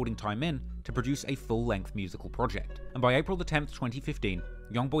enough recording time in to produce a full-length musical project. And by April the 10th, 2015,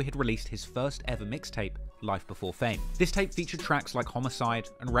 Youngboy had released his first ever mixtape, Life Before Fame. This tape featured tracks like Homicide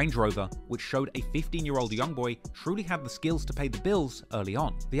and Range Rover, which showed a 15-year-old Youngboy truly had the skills to pay the bills early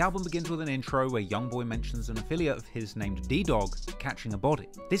on. The album begins with an intro where Youngboy mentions an affiliate of his named D-Dog catching a body.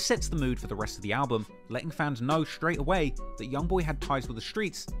 This sets the mood for the rest of the album, letting fans know straight away that Youngboy had ties with the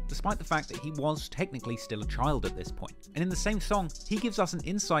streets, despite the fact that he was technically still a child at this point. And in the same song, he gives us an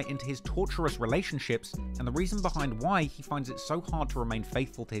insight into his torturous relationships and the reason behind why he finds it so hard to remain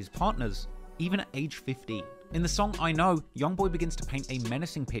faithful to his partners, even at age 15. In the song I Know, Youngboy begins to paint a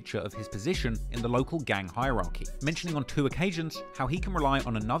menacing picture of his position in the local gang hierarchy, mentioning on 2 occasions how he can rely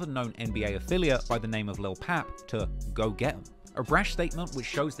on another known NBA affiliate by the name of Lil Pap to go get him. A brash statement which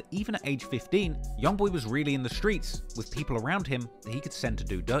shows that even at age 15, Youngboy was really in the streets, with people around him that he could send to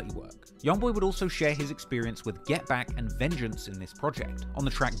do dirty work. Youngboy would also share his experience with Get Back and Vengeance in this project. On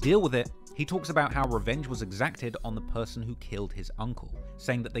the track Deal With It, he talks about how revenge was exacted on the person who killed his uncle,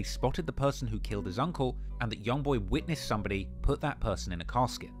 saying that they spotted the person who killed his uncle and that Youngboy witnessed somebody put that person in a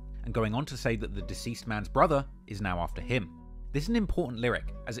casket, and going on to say that the deceased man's brother is now after him. This is an important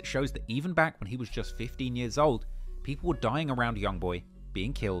lyric, as it shows that even back when he was just 15 years old, people were dying around Youngboy,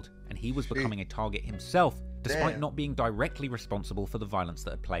 being killed, and he was becoming a target himself, despite not being directly responsible for the violence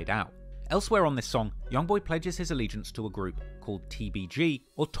that had played out. Elsewhere on this song, Youngboy pledges his allegiance to a group called TBG,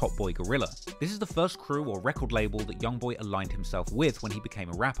 or Top Boy Gorilla. This is the first crew or record label that Youngboy aligned himself with when he became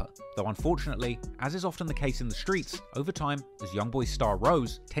a rapper, though unfortunately, as is often the case in the streets, over time, as Youngboy's star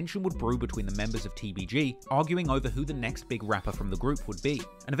rose, tension would brew between the members of TBG, arguing over who the next big rapper from the group would be.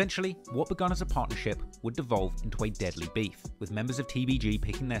 And eventually, what begun as a partnership would devolve into a deadly beef, with members of TBG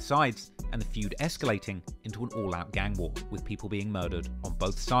picking their sides, and the feud escalating into an all-out gang war, with people being murdered on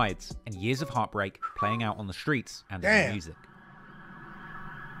both sides, and years of heartbreak playing out on the streets and in the music.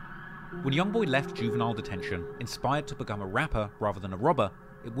 When Youngboy left juvenile detention, inspired to become a rapper rather than a robber,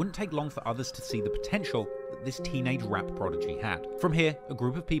 it wouldn't take long for others to see the potential that this teenage rap prodigy had. From here, a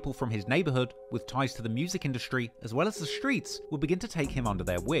group of people from his neighborhood, with ties to the music industry as well as the streets, would begin to take him under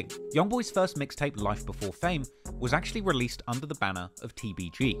their wing. Youngboy's first mixtape, Life Before Fame, was actually released under the banner of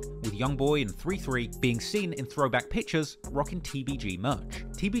TBG, with Youngboy and 33 being seen in throwback pictures rocking TBG merch.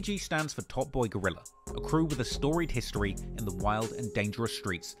 TBG stands for Top Boy Gorilla, a crew with a storied history in the wild and dangerous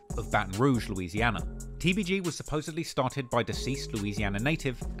streets of Baton Rouge, Louisiana. TBG was supposedly started by deceased Louisiana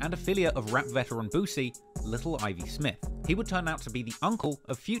native and affiliate of rap veteran Boosie, Little Ivy Smith. He would turn out to be the uncle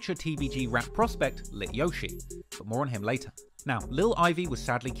of future TBG rap prospect Lit Yoshi, but more on him later. Now, Lil Ivy was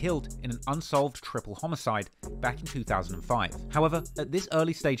sadly killed in an unsolved triple homicide back in 2005. However, at this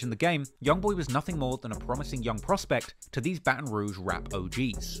early stage in the game, Youngboy was nothing more than a promising young prospect to these Baton Rouge rap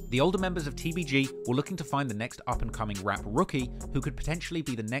OGs. The older members of TBG were looking to find the next up-and-coming rap rookie who could potentially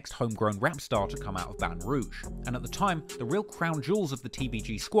be the next homegrown rap star to come out of Baton Rouge. And at the time, the real crown jewels of the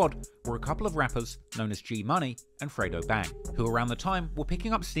TBG squad were a couple of rappers known as G Money and Fredo Bang, who around the time were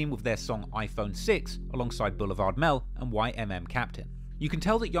picking up steam with their song iPhone 6 alongside Boulevard Mel and YMM Captain. You can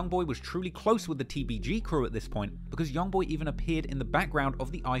tell that Youngboy was truly close with the TBG crew at this point because Youngboy even appeared in the background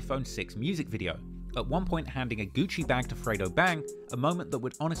of the iPhone 6 music video, at one point handing a Gucci bag to Fredo Bang, a moment that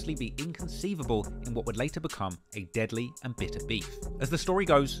would honestly be inconceivable in what would later become a deadly and bitter beef. As the story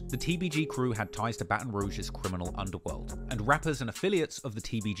goes, the TBG crew had ties to Baton Rouge's criminal underworld, and rappers and affiliates of the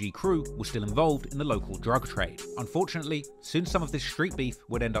TBG crew were still involved in the local drug trade. Unfortunately, soon some of this street beef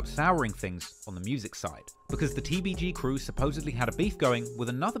would end up souring things on the music side, because the TBG crew supposedly had a beef going with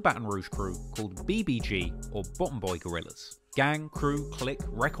another Baton Rouge crew called BBG, or Bottom Boy Gorillas. Gang, crew, clique,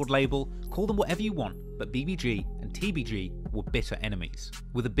 record label, call them whatever you want, but BBG and TBG were bitter enemies,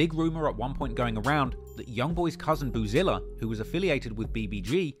 with a big rumour at one point going around that Youngboy's cousin Boozilla, who was affiliated with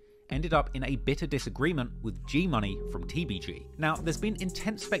BBG, ended up in a bitter disagreement with G Money from TBG. Now, there's been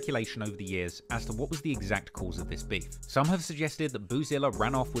intense speculation over the years as to what was the exact cause of this beef. Some have suggested that Boozilla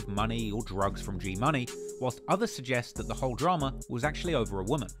ran off with money or drugs from G Money, whilst others suggest that the whole drama was actually over a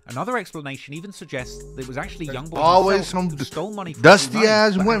woman. Another explanation even suggests that it was actually Youngboy always himself who stole money from dusty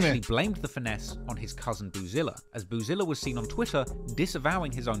ass but women. actually blamed the finesse on his cousin Boozilla, as Boozilla was seen on Twitter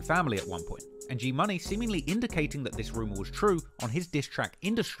disavowing his own family at one point, and G Money seemingly indicating that this rumor was true on his diss track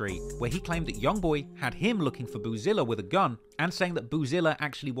Industry, where he claimed that Youngboy had him looking for Boozilla with a gun, and saying that Boozilla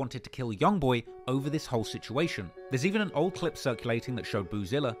actually wanted to kill Youngboy over this whole situation. There's even an old clip circulating that showed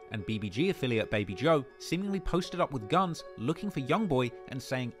Boozilla and BBG affiliate Baby Joe seemingly posted up with guns looking for Youngboy and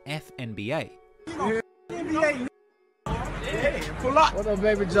saying F NBA. NBA. Pull up. What up,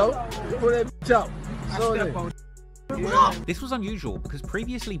 Baby Joe? Pull that bitch up. This was unusual because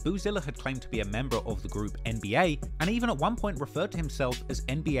previously Boozilla had claimed to be a member of the group NBA and even at one point referred to himself as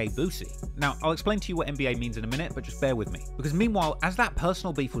NBA Boosie. Now, I'll explain to you what NBA means in a minute, but just bear with me. Because meanwhile, as that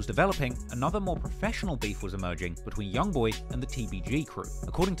personal beef was developing, another more professional beef was emerging between Youngboy and the TBG crew.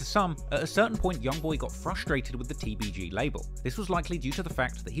 According to some, at a certain point Youngboy got frustrated with the TBG label. This was likely due to the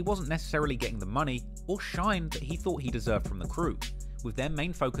fact that he wasn't necessarily getting the money or shine that he thought he deserved from the crew, with their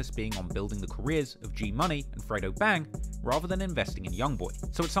main focus being on building the careers of G Money and Fredo Bang rather than investing in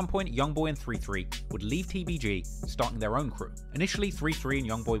Youngboy. So at some point, Youngboy and 3-3 would leave TBG, starting their own crew. Initially, 3-3 and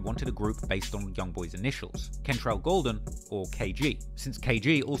Youngboy wanted a group based on Youngboy's initials, Kentrell Golden, or KG. Since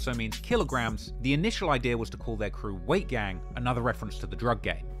KG also means kilograms, the initial idea was to call their crew Weight Gang, another reference to the drug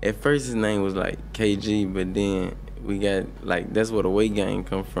game. At first his name was like KG, but then we got like, that's where the Weight Gang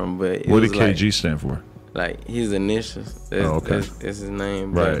come from. But what did KG stand for? Like his initials. That's his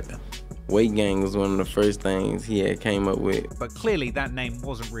name. Right. But Weight Gang was one of the first things he had came up with. But clearly that name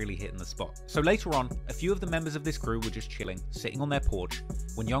wasn't really hitting the spot. So later on, a few of the members of this crew were just chilling, sitting on their porch,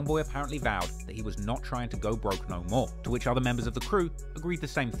 when Youngboy apparently vowed that he was not trying to go broke no more, to which other members of the crew agreed the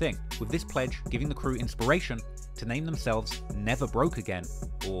same thing, with this pledge giving the crew inspiration to name themselves Never Broke Again,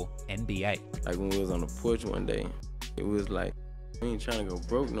 or NBA. Like when we was on the porch one day, it was like, we ain't trying to go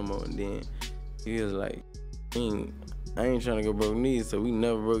broke no more, and then he was like, I ain't trying to go broke neither, so we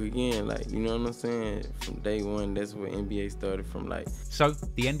never broke again. Like, you know what I'm saying? From day one, that's where NBA started from. Like, so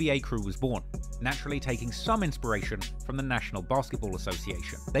the NBA crew was born, naturally taking some inspiration from the National Basketball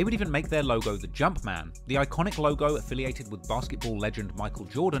Association. They would even make their logo the Jumpman, the iconic logo affiliated with basketball legend Michael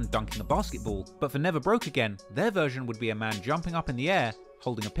Jordan dunking a basketball. But for Never Broke Again, their version would be a man jumping up in the air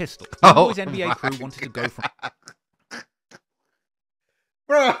holding a pistol. Youngboy's NBA crew wanted to go from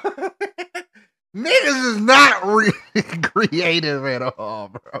Bro, niggas is not creative at all,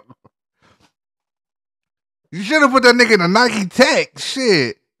 bro. You should have put that nigga in a Nike Tech.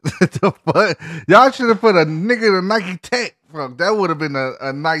 Shit. The fuck? Y'all should have put a nigga in a Nike Tech. Fuck, that would have been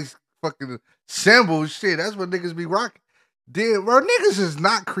a nice fucking symbol. Shit, that's what niggas be rocking. Dude, bro, niggas is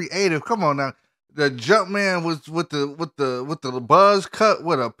not creative. Come on now. The Jumpman was with the buzz cut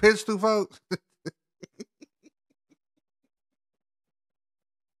with a pistol, folks.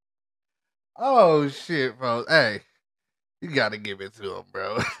 Oh shit, bro. Hey, you gotta give it to him,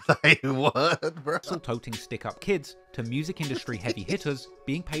 bro. Like, what, bro? Toting stick-up kids to music industry heavy hitters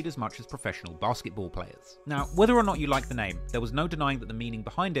being paid as much as professional basketball players. Now, whether or not you like the name, there was no denying that the meaning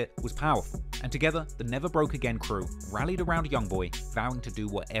behind it was powerful. And together, the Never Broke Again crew rallied around Youngboy, vowing to do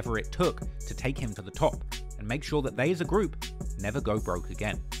whatever it took to take him to the top. and make sure that they as a group never go broke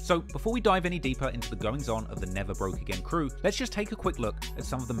again. So before we dive any deeper into the goings-on of the Never Broke Again crew, let's just take a quick look at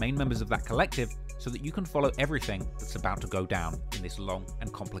some of the main members of that collective so that you can follow everything that's about to go down in this long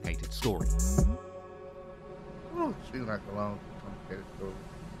and complicated story. Oh, seems like a long, complicated story.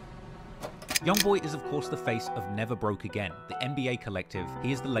 Youngboy is of course the face of Never Broke Again, the NBA collective.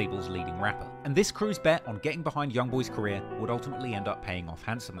 He is the label's leading rapper. And this crew's bet on getting behind Youngboy's career would ultimately end up paying off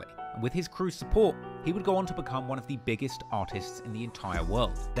handsomely. And with his crew's support, he would go on to become one of the biggest artists in the entire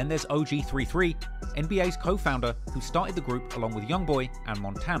world. Then there's OG33, NBA's co-founder, who started the group along with Youngboy and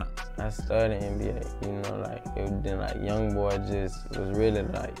Montana. I started NBA, you know, like, it was then like Youngboy just was really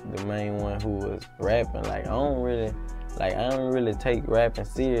like the main one who was rapping. Like, I don't really take rapping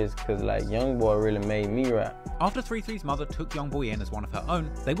serious because like Youngboy really made me rap. After 33's mother took Youngboy in as one of her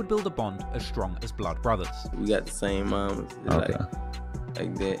own, they would build a bond as strong as blood brothers. We got the same mamas. It's like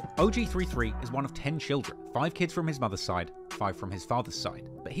that. OG33 is one of 10 children, 5 kids from his mother's side, 5 from his father's side.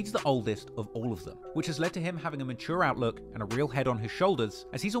 But he's the oldest of all of them, which has led to him having a mature outlook and a real head on his shoulders,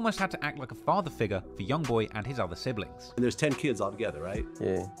 as he's almost had to act like a father figure for Youngboy and his other siblings. And there's 10 kids altogether, right?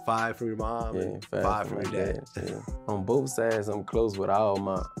 Yeah. 5 from your mom and 5 from your dad. Yeah. On both sides, I'm close with all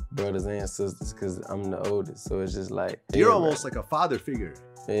my brothers and sisters because I'm the oldest. So it's just like... You're almost like a father figure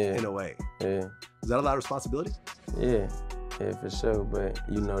in a way. Yeah. Is that a lot of responsibility? Yeah. Yeah, for sure, but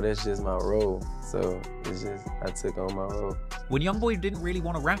you know, that's just my role. So it's just, I took on my role. When Youngboy didn't really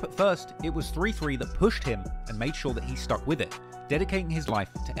want to rap at first, it was 33 that pushed him and made sure that he stuck with it, dedicating his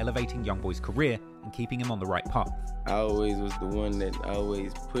life to elevating Youngboy's career and keeping him on the right path. I always was the one that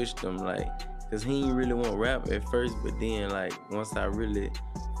always pushed him, like, cause he didn't really want rap at first, but then like, once I really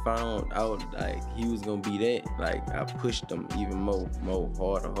found out like he was gonna be that, like I pushed him even more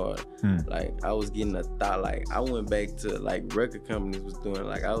harder. Like I was getting a thought, like I went back to like record companies was doing,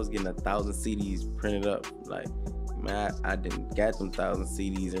 like I was getting 1,000 CDs printed up. Like man, I didn't got them 1,000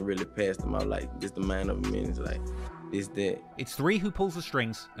 CDs and really passed them out like just a man of minutes, like this, that. It's 3 who pulls the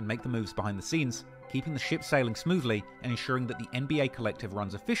strings and make the moves behind the scenes, keeping the ship sailing smoothly and ensuring that the NBA collective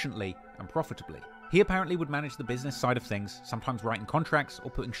runs efficiently and profitably. He apparently would manage the business side of things, sometimes writing contracts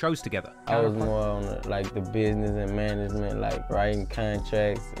or putting shows together. I was more on the business and management, like writing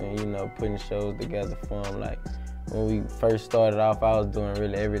contracts and, you know, putting shows together for him. Like when we first started off, I was doing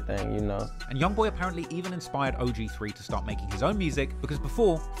really everything, you know. And Youngboy apparently even inspired OG3 to start making his own music, because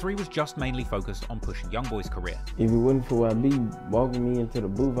before, 3 was just mainly focused on pushing Youngboy's career. If it wasn't for YB walking me into the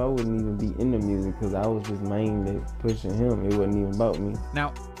booth, I wouldn't even be in the music because I was just mainly pushing him. It wasn't even about me.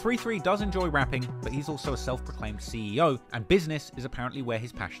 Now, 33 does enjoy rapping, but he's also a self-proclaimed CEO, and business is apparently where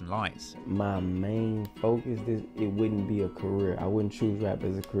his passion lies. My main focus, it wouldn't be a career. I wouldn't choose rap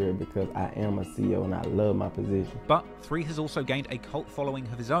as a career because I am a CEO and I love my position. But 3 has also gained a cult following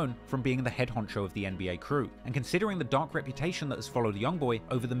of his own from being the head honcho of the NBA crew. And considering the dark reputation that has followed Youngboy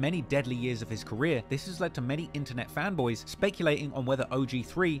over the many deadly years of his career, this has led to many internet fanboys speculating on whether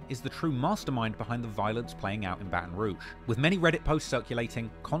OG3 is the true mastermind behind the violence playing out in Baton Rouge. With many Reddit posts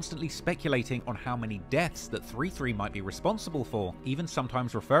circulating, constantly speculating on how many deaths that 33 might be responsible for, even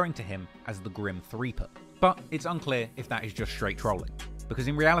sometimes referring to him as the Grim Threeper. But it's unclear if that is just straight trolling, because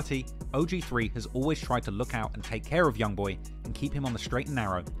in reality, OG3 has always tried to look out and take care of Youngboy and keep him on the straight and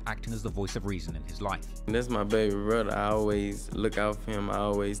narrow, acting as the voice of reason in his life. And that's my baby brother. I always look out for him. I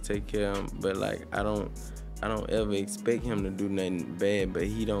always take care of him. But like I don't ever expect him to do nothing bad. But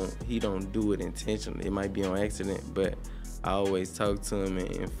he don't do it intentionally. It might be on accident. But I always talk to him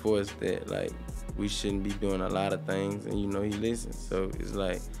and enforce that like we shouldn't be doing a lot of things. And you know he listens. So it's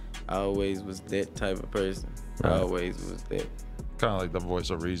like I always was that type of person. I always was that. Kind of like the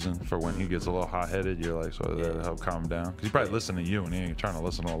voice of reason for when he gets a little hot-headed. You're like, so that'll help calm him down. Because he probably listen to you and he ain't trying to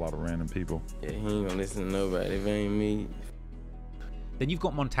listen to a lot of random people. Yeah, he ain't gonna listen to nobody. If it ain't me. Then you've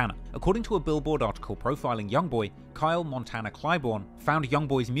got Montana. According to a Billboard article profiling Youngboy, Kyle Montana Clybourne found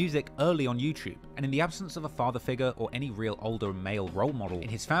Youngboy's music early on YouTube, and in the absence of a father figure or any real older male role model in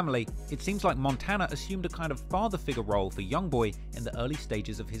his family, it seems like Montana assumed a kind of father figure role for Youngboy in the early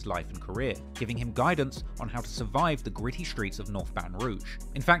stages of his life and career, giving him guidance on how to survive the gritty streets of North Baton Rouge.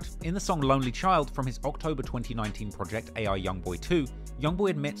 In fact, in the song Lonely Child from his October 2019 project AI Youngboy 2, Youngboy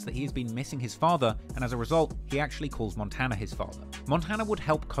admits that he has been missing his father, and as a result, he actually calls Montana his father. Montana would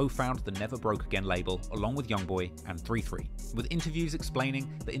help co-found the Never Broke Again label along with Youngboy and 33, with interviews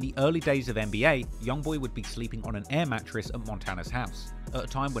explaining that in the early days of NBA, Youngboy would be sleeping on an air mattress at Montana's house. at a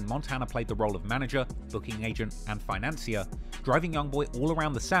time when Montana played the role of manager, booking agent, and financier, driving Youngboy all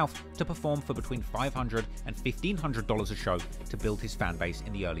around the South to perform for between $500 and $1,500 a show to build his fan base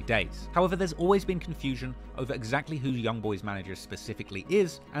in the early days. However, there's always been confusion over exactly who Youngboy's manager specifically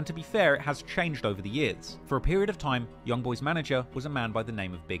is, and to be fair, it has changed over the years. For a period of time, Youngboy's manager was a man by the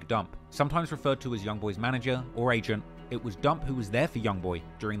name of Big Dump. Sometimes referred to as Youngboy's manager or agent, it was Dump who was there for Youngboy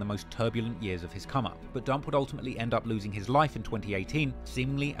during the most turbulent years of his come-up. But Dump would ultimately end up losing his life in 2018,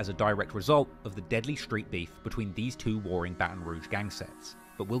 seemingly as a direct result of the deadly street beef between these two warring Baton Rouge gang sets.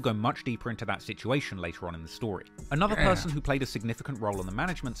 But we'll go much deeper into that situation later on in the story. Another person who played a significant role on the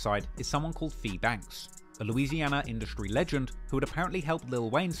management side is someone called Fee Banks, a Louisiana industry legend who had apparently helped Lil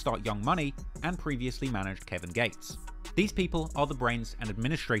Wayne start Young Money and previously managed Kevin Gates. These people are the brains and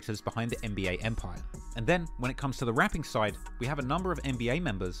administrators behind the NBA empire. And then, when it comes to the rapping side, we have a number of NBA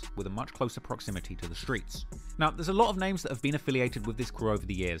members with a much closer proximity to the streets. Now, there's a lot of names that have been affiliated with this crew over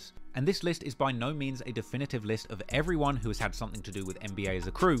the years, and this list is by no means a definitive list of everyone who has had something to do with NBA as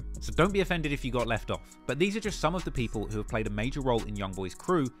a crew, so don't be offended if you got left off. But these are just some of the people who have played a major role in Youngboy's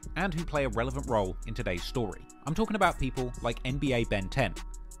crew and who play a relevant role in today's story. I'm talking about people like NBA Ben 10.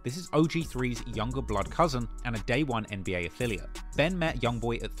 This is OG3's younger blood cousin and a day one NBA affiliate. Ben met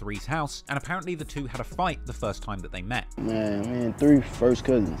Youngboy at 3's house, and apparently the two had a fight the first time that they met. Man, me and 3 first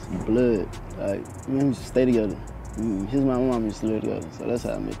cousins, blood. Like, we used to stay together. His mom used to live together, so that's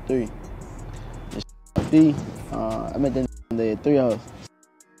how I met 3. And I met that day at 3 house.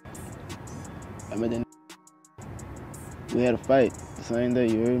 I met that. We had a fight the same day,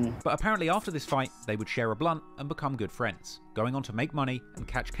 you heard me? But apparently after this fight, they would share a blunt and become good friends, going on to make money and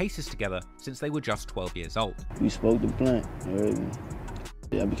catch cases together since they were just 12 years old. We smoked the blunt, you heard me?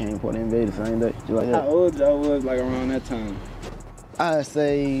 Yeah, I became part of the NBA the same day. Just like that. How old y'all was like around that time? I'd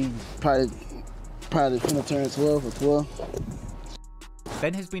say probably finna turn 12 or 12.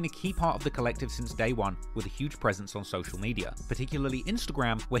 Ben has been a key part of the collective since day one, with a huge presence on social media, particularly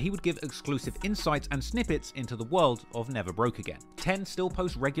Instagram, where he would give exclusive insights and snippets into the world of Never Broke Again. 10 still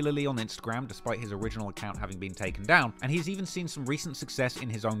posts regularly on Instagram despite his original account having been taken down, and he's even seen some recent success in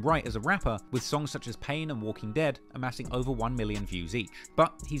his own right as a rapper, with songs such as Pain and Walking Dead amassing over 1 million views each.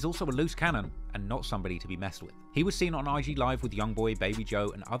 But he's also a loose cannon, and not somebody to be messed with. He was seen on IG Live with Youngboy, Baby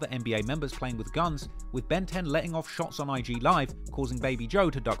Joe, and other NBA members playing with guns, with Ben 10 letting off shots on IG Live, causing Baby Joe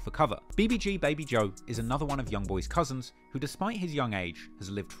to duck for cover. BBG Baby Joe is another one of Youngboy's cousins, who despite his young age, has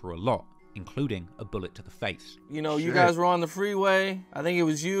lived through a lot, including a bullet to the face. You know, you guys were on the freeway. I think it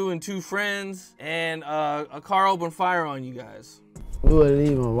was you and 2 friends, and a car opened fire on you guys. We were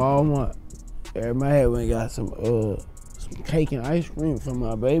leaving Walmart. Everybody had went and got some cake and ice cream for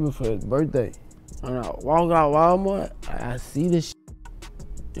my baby for his birthday. When I walk out Walmart, I see this shit.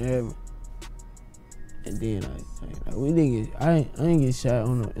 Yeah. And then we didn't get, I ain't get shot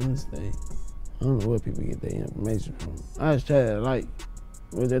on the interstate. I don't know where people get their information from. I was trying to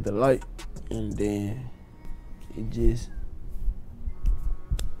was at the light, and then it just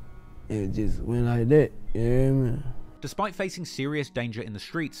went like that. Yeah, man. Despite facing serious danger in the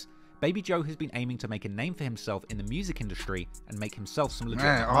streets, Baby Joe has been aiming to make a name for himself in the music industry and make himself some legit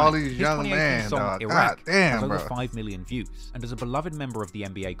money. All these His young 2018 men, song, dog. Iraq, God damn, has over bro. 5 million views. And as a beloved member of the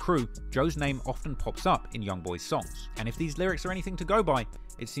NBA crew, Joe's name often pops up in Youngboy's songs. And if these lyrics are anything to go by,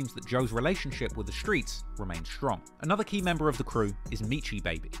 it seems that Joe's relationship with the streets remains strong. Another key member of the crew is Michi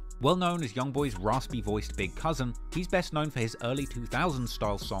Baby. Well known as Youngboy's raspy-voiced big cousin, he's best known for his early 2000s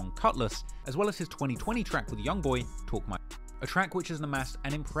style song Cutlass, as well as his 2020 track with Youngboy, Talk My, a track which has amassed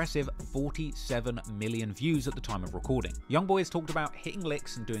an impressive 47 million views at the time of recording. Youngboy has talked about hitting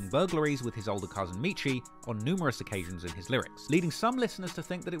licks and doing burglaries with his older cousin Michi on numerous occasions in his lyrics, leading some listeners to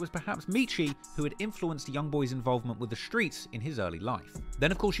think that it was perhaps Michi who had influenced Youngboy's involvement with the streets in his early life.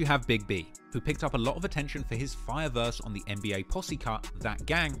 Then of course you have Big B, who picked up a lot of attention for his fire verse on the NBA posse cut, That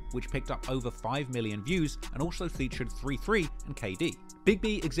Gang, which picked up over 5 million views and also featured 3-3 and KD. Big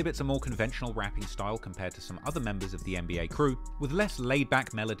B exhibits a more conventional rapping style compared to some other members of the NBA crew, with less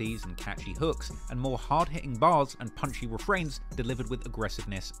laid-back melodies and catchy hooks, and more hard-hitting bars and punchy refrains delivered with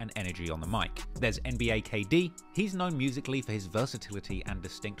aggressiveness and energy on the mic. There's NBA KD, he's known musically for his versatility and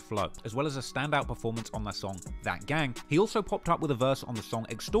distinct flow, as well as a standout performance on the song That Gang. He also popped up with a verse on the song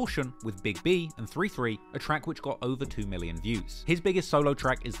Extortion with Big B and 3-3, a track which got over 2 million views. His biggest solo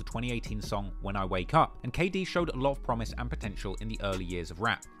track is the 2018 song When I Wake Up, and KD showed a lot of promise and potential in the early years of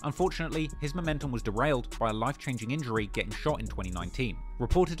rap. Unfortunately, his momentum was derailed by a life-changing injury getting shot in 2019.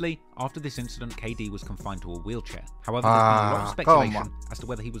 Reportedly, after this incident, KD was confined to a wheelchair. However, there's been a lot of speculation as to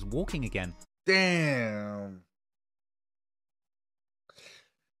whether he was walking again. Damn,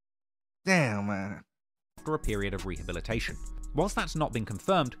 man. after a period of rehabilitation. Whilst that's not been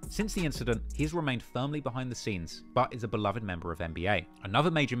confirmed, since the incident, he has remained firmly behind the scenes, but is a beloved member of NBA. Another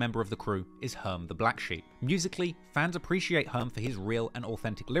major member of the crew is Herm the Black Sheep. Musically, fans appreciate Herm for his real and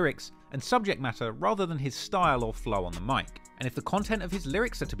authentic lyrics and subject matter rather than his style or flow on the mic. And if the content of his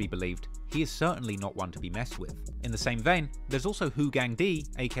lyrics are to be believed, he is certainly not one to be messed with. In the same vein, there's also Who Gang D,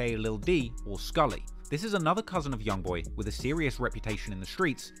 aka Lil D, or Scully. This is another cousin of Youngboy with a serious reputation in the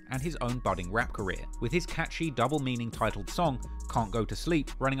streets and his own budding rap career, with his catchy double-meaning titled song, Can't Go to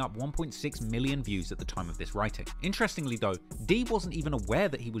Sleep, running up 1.6 million views at the time of this writing. Interestingly though, D wasn't even aware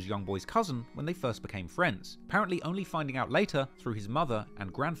that he was Youngboy's cousin when they first became friends, apparently only finding out later through his mother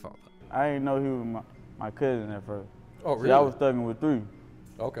and grandfather. I didn't know he was my cousin at first. Oh, really? See, I was thugging with 3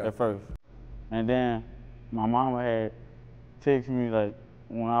 at first. And then my mama had texted me like,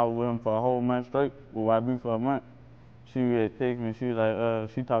 when I was with him for a whole month straight, with YB for a month, she had texted me, she was like,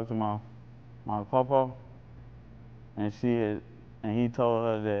 she talked to my papa, and he told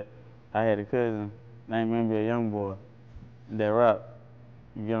her that I had a cousin named NBA Youngboy that rap.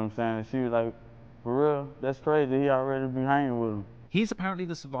 You get what I'm saying? And she was like, for real, that's crazy, he already been hanging with him. He is apparently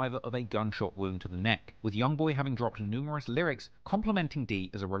the survivor of a gunshot wound to the neck, with Youngboy having dropped numerous lyrics complimenting D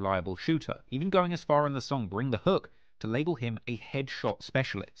as a reliable shooter, even going as far in the song Bring the Hook to label him a headshot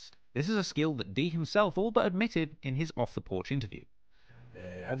specialist. This is a skill that D himself all but admitted in his off-the-porch interview.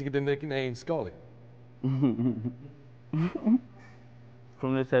 How'd you get the nickname Scully? From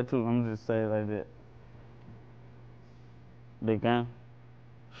the tattoo, I'm just saying like that. The gun,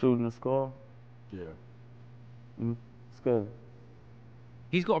 shooting the score. Yeah. Scully.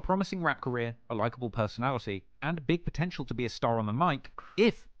 He's got a promising rap career, a likable personality, and big potential to be a star on the mic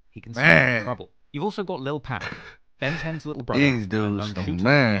if he can stay in trouble. You've also got Lil Pap, Ben 10's little brother, These dudes, and shooter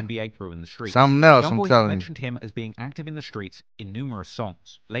man. the NBA crew in the streets. Something else, I'm Youngboy telling you. mentioned him as being active in the streets in numerous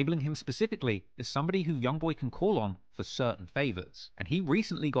songs, labeling him specifically as somebody who Youngboy can call on for certain favors. And he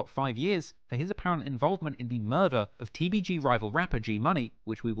recently got 5 years for his apparent involvement in the murder of TBG rival rapper G Money,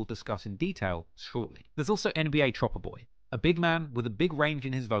 which we will discuss in detail shortly. There's also NBA Chopper Boy, a big man with a big range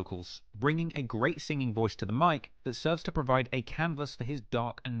in his vocals, bringing a great singing voice to the mic that serves to provide a canvas for his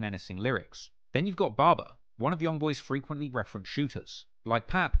dark and menacing lyrics. Then you've got Barber, one of Youngboy's frequently referenced shooters. Like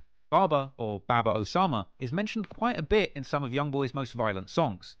Pap, Barber, or Baba Osama, is mentioned quite a bit in some of Youngboy's most violent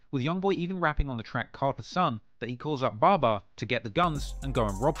songs, with Youngboy even rapping on the track Carter's Son that he calls up Baba to get the guns and go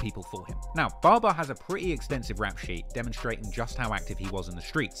and rob people for him. Now, Baba has a pretty extensive rap sheet demonstrating just how active he was in the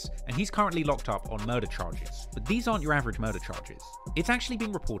streets, and he's currently locked up on murder charges. But these aren't your average murder charges. It's actually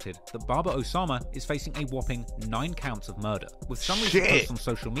been reported that Baba Osama is facing a whopping 9 counts of murder, with some recent posts on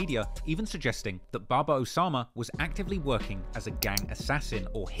social media even suggesting that Baba Osama was actively working as a gang assassin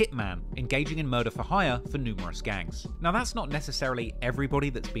or hitman, engaging in murder for hire for numerous gangs. Now, that's not necessarily everybody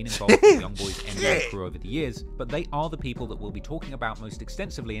that's been involved with Youngboy's NBA crew over the years, but they are the people that we'll be talking about most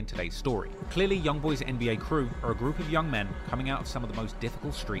extensively in today's story. Clearly, Youngboy's NBA crew are a group of young men coming out of some of the most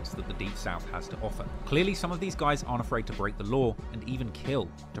difficult streets that the Deep South has to offer. Clearly, some of these guys aren't afraid to break the law and even kill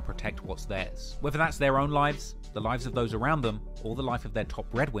to protect what's theirs. Whether that's their own lives, the lives of those around them, or the life of their top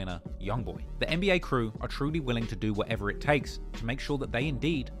breadwinner, Youngboy. The NBA crew are truly willing to do whatever it takes to make sure that they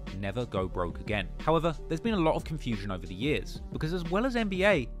indeed never go broke again. However, there's been a lot of confusion over the years, because as well as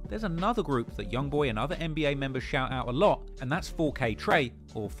NBA, there's another group that Youngboy and other NBA members shout out a lot, and that's 4K Trey,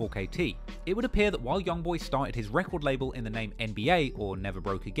 or 4KT. It would appear that while Youngboy started his record label in the name NBA, or Never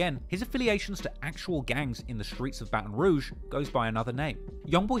Broke Again, his affiliations to actual gangs in the streets of Baton Rouge goes by another name.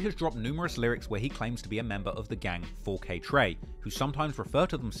 Youngboy has dropped numerous lyrics where he claims to be a member of the gang 4K Trey, who sometimes refer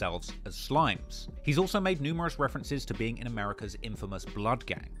to themselves as Slimes. He's also made numerous references to being in America's infamous Blood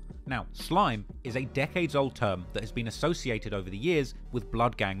Gang. Now, slime is a decades-old term that has been associated over the years with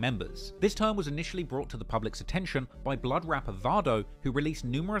Blood Gang members. This term was initially brought to the public's attention by Blood rapper Vado, who released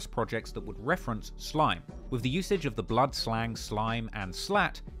numerous projects that would reference slime, with the usage of the Blood slang slime and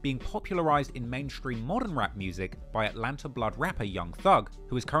slat being popularized in mainstream modern rap music by Atlanta Blood rapper Young Thug,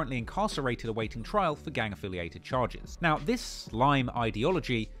 who is currently incarcerated awaiting trial for gang-affiliated charges. Now, this slime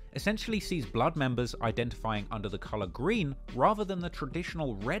ideology essentially sees Blood members identifying under the color green rather than the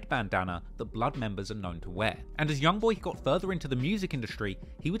traditional red bandana that Blood members are known to wear. And as Youngboy got further into the music industry,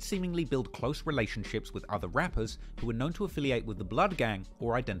 he would seemingly build close relationships with other rappers who were known to affiliate with the Blood Gang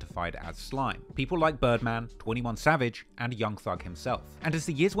or identified as Slime. People like Birdman, 21 Savage, and Young Thug himself. And as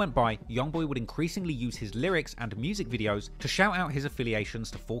the years went by, Youngboy would increasingly use his lyrics and music videos to shout out his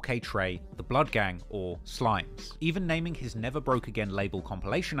affiliations to 4K Trey, the Blood Gang, or Slimes, even naming his Never Broke Again label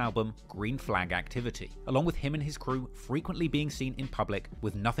compilation album Green Flag Activity, along with him and his crew frequently being seen in public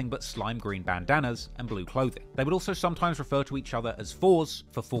with nothing but slime green bandanas and blue clothing. They would also sometimes refer to each other as Fours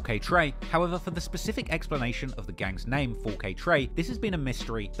for 4K Trey. However, for the specific explanation of the gang's name 4K Trey, this has been a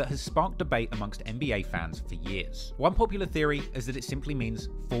mystery that has sparked debate amongst NBA fans for years. One popular theory is that it simply means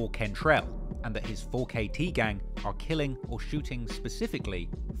 4 Kentrell, and that his 4KT gang are killing or shooting specifically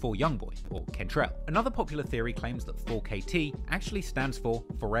for Youngboy, or Kentrell. Another popular theory claims that 4KT actually stands for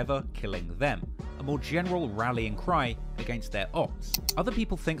Forever Killing Them, a more general rallying cry against their ops. Other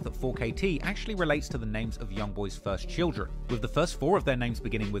people think that 4KT actually relates to the names of Youngboy's first children, with the first 4 of their names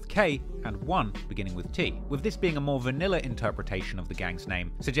beginning with K and 1 beginning with T, with this being a more vanilla interpretation of the gang's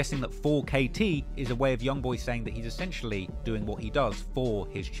name, suggesting that 4KT is a way of Youngboy saying that he's essentially doing what he does for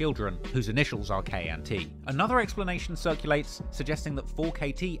his children, whose initials are K and T. Another explanation circulates, suggesting that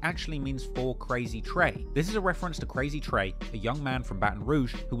 4KT actually means 4 Crazy Trey. This is a reference to Crazy Trey, a young man from Baton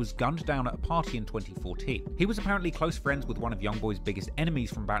Rouge who was gunned down at a party in 2014. He was apparently close friends with one of Youngboy's biggest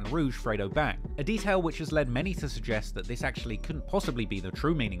enemies from Baton Rouge, Fredo Bang, a detail which has led many to suggest that this actually couldn't possibly be the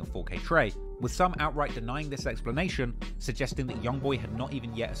true meaning of 4K Trey, with some outright denying this explanation, suggesting that Youngboy had not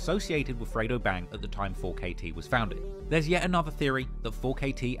even yet associated with Fredo Bang at the time 4KT was founded. There's yet another theory that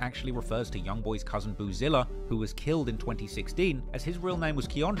 4KT actually refers to Youngboy's cousin Boozilla, who was killed in 2016, as his real name was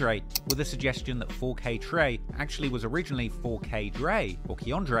Keandre, with a suggestion that 4K Trey actually was originally 4K Dre, or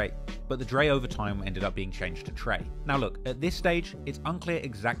Keandre, but the Dre over time ended up being changed to Trey. Now look, at this stage, it's unclear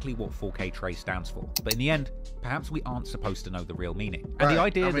exactly what 4K Trey stands for, but in the end, perhaps we aren't supposed to know the real meaning. And the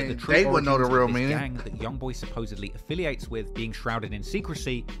idea that the true origins of this gang that Youngboy supposedly affiliates with being shrouded in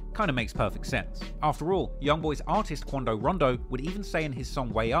secrecy kind of makes perfect sense. After all, Youngboy's artist Quando Rondo would even say in his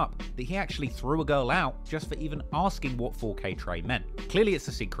song Way Up that he actually threw a girl out just for even asking what 4K Trey meant. Clearly it's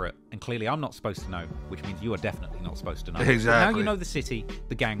a secret, and clearly I'm not supposed to know, which means you are definitely not supposed to know. Exactly. But now you know the city,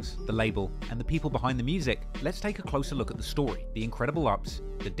 the gangs, the label, and the people behind the music, let's take a closer look at the story, the incredible ups,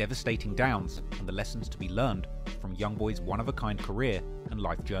 the devastating downs, and the lessons to be learned from Youngboy's one-of-a-kind career and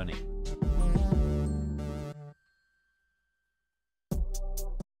life journey.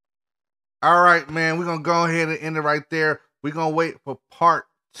 All right, man, we're gonna go ahead and end it right there. We're gonna wait for part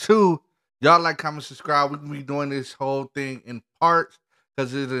 2. Y'all like, comment, subscribe. We're gonna be doing this whole thing in parts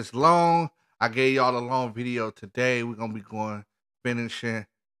because it is long. I gave y'all a long video today. We're gonna be finishing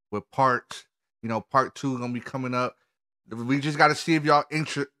with parts. You know, part 2 gonna be coming up. We just gotta see if y'all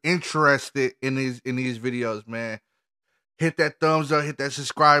interested in these videos, man. Hit that thumbs up, hit that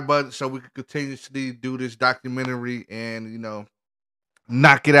subscribe button so we can continuously do this documentary and, you know,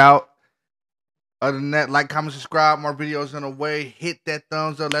 knock it out. Other than that, like, comment, subscribe. More videos on the way. Hit that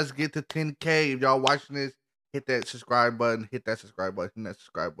thumbs up. Let's get to 10K. If y'all watching this, hit that subscribe button. Hit that subscribe button. Hit that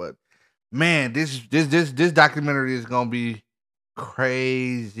subscribe button. Man, this documentary is gonna be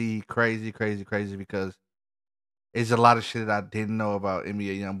crazy because it's a lot of shit that I didn't know about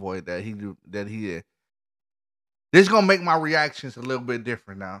NBA Youngboy that he did. This is gonna make my reactions a little bit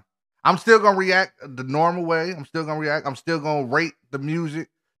different now. I'm still gonna react the normal way. I'm still gonna rate the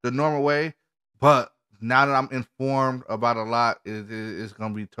music the normal way. But now that I'm informed about a lot, it's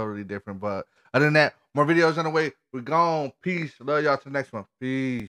going to be totally different. But other than that, more videos on the way. We're gone. Peace. Love y'all till the next one. Peace.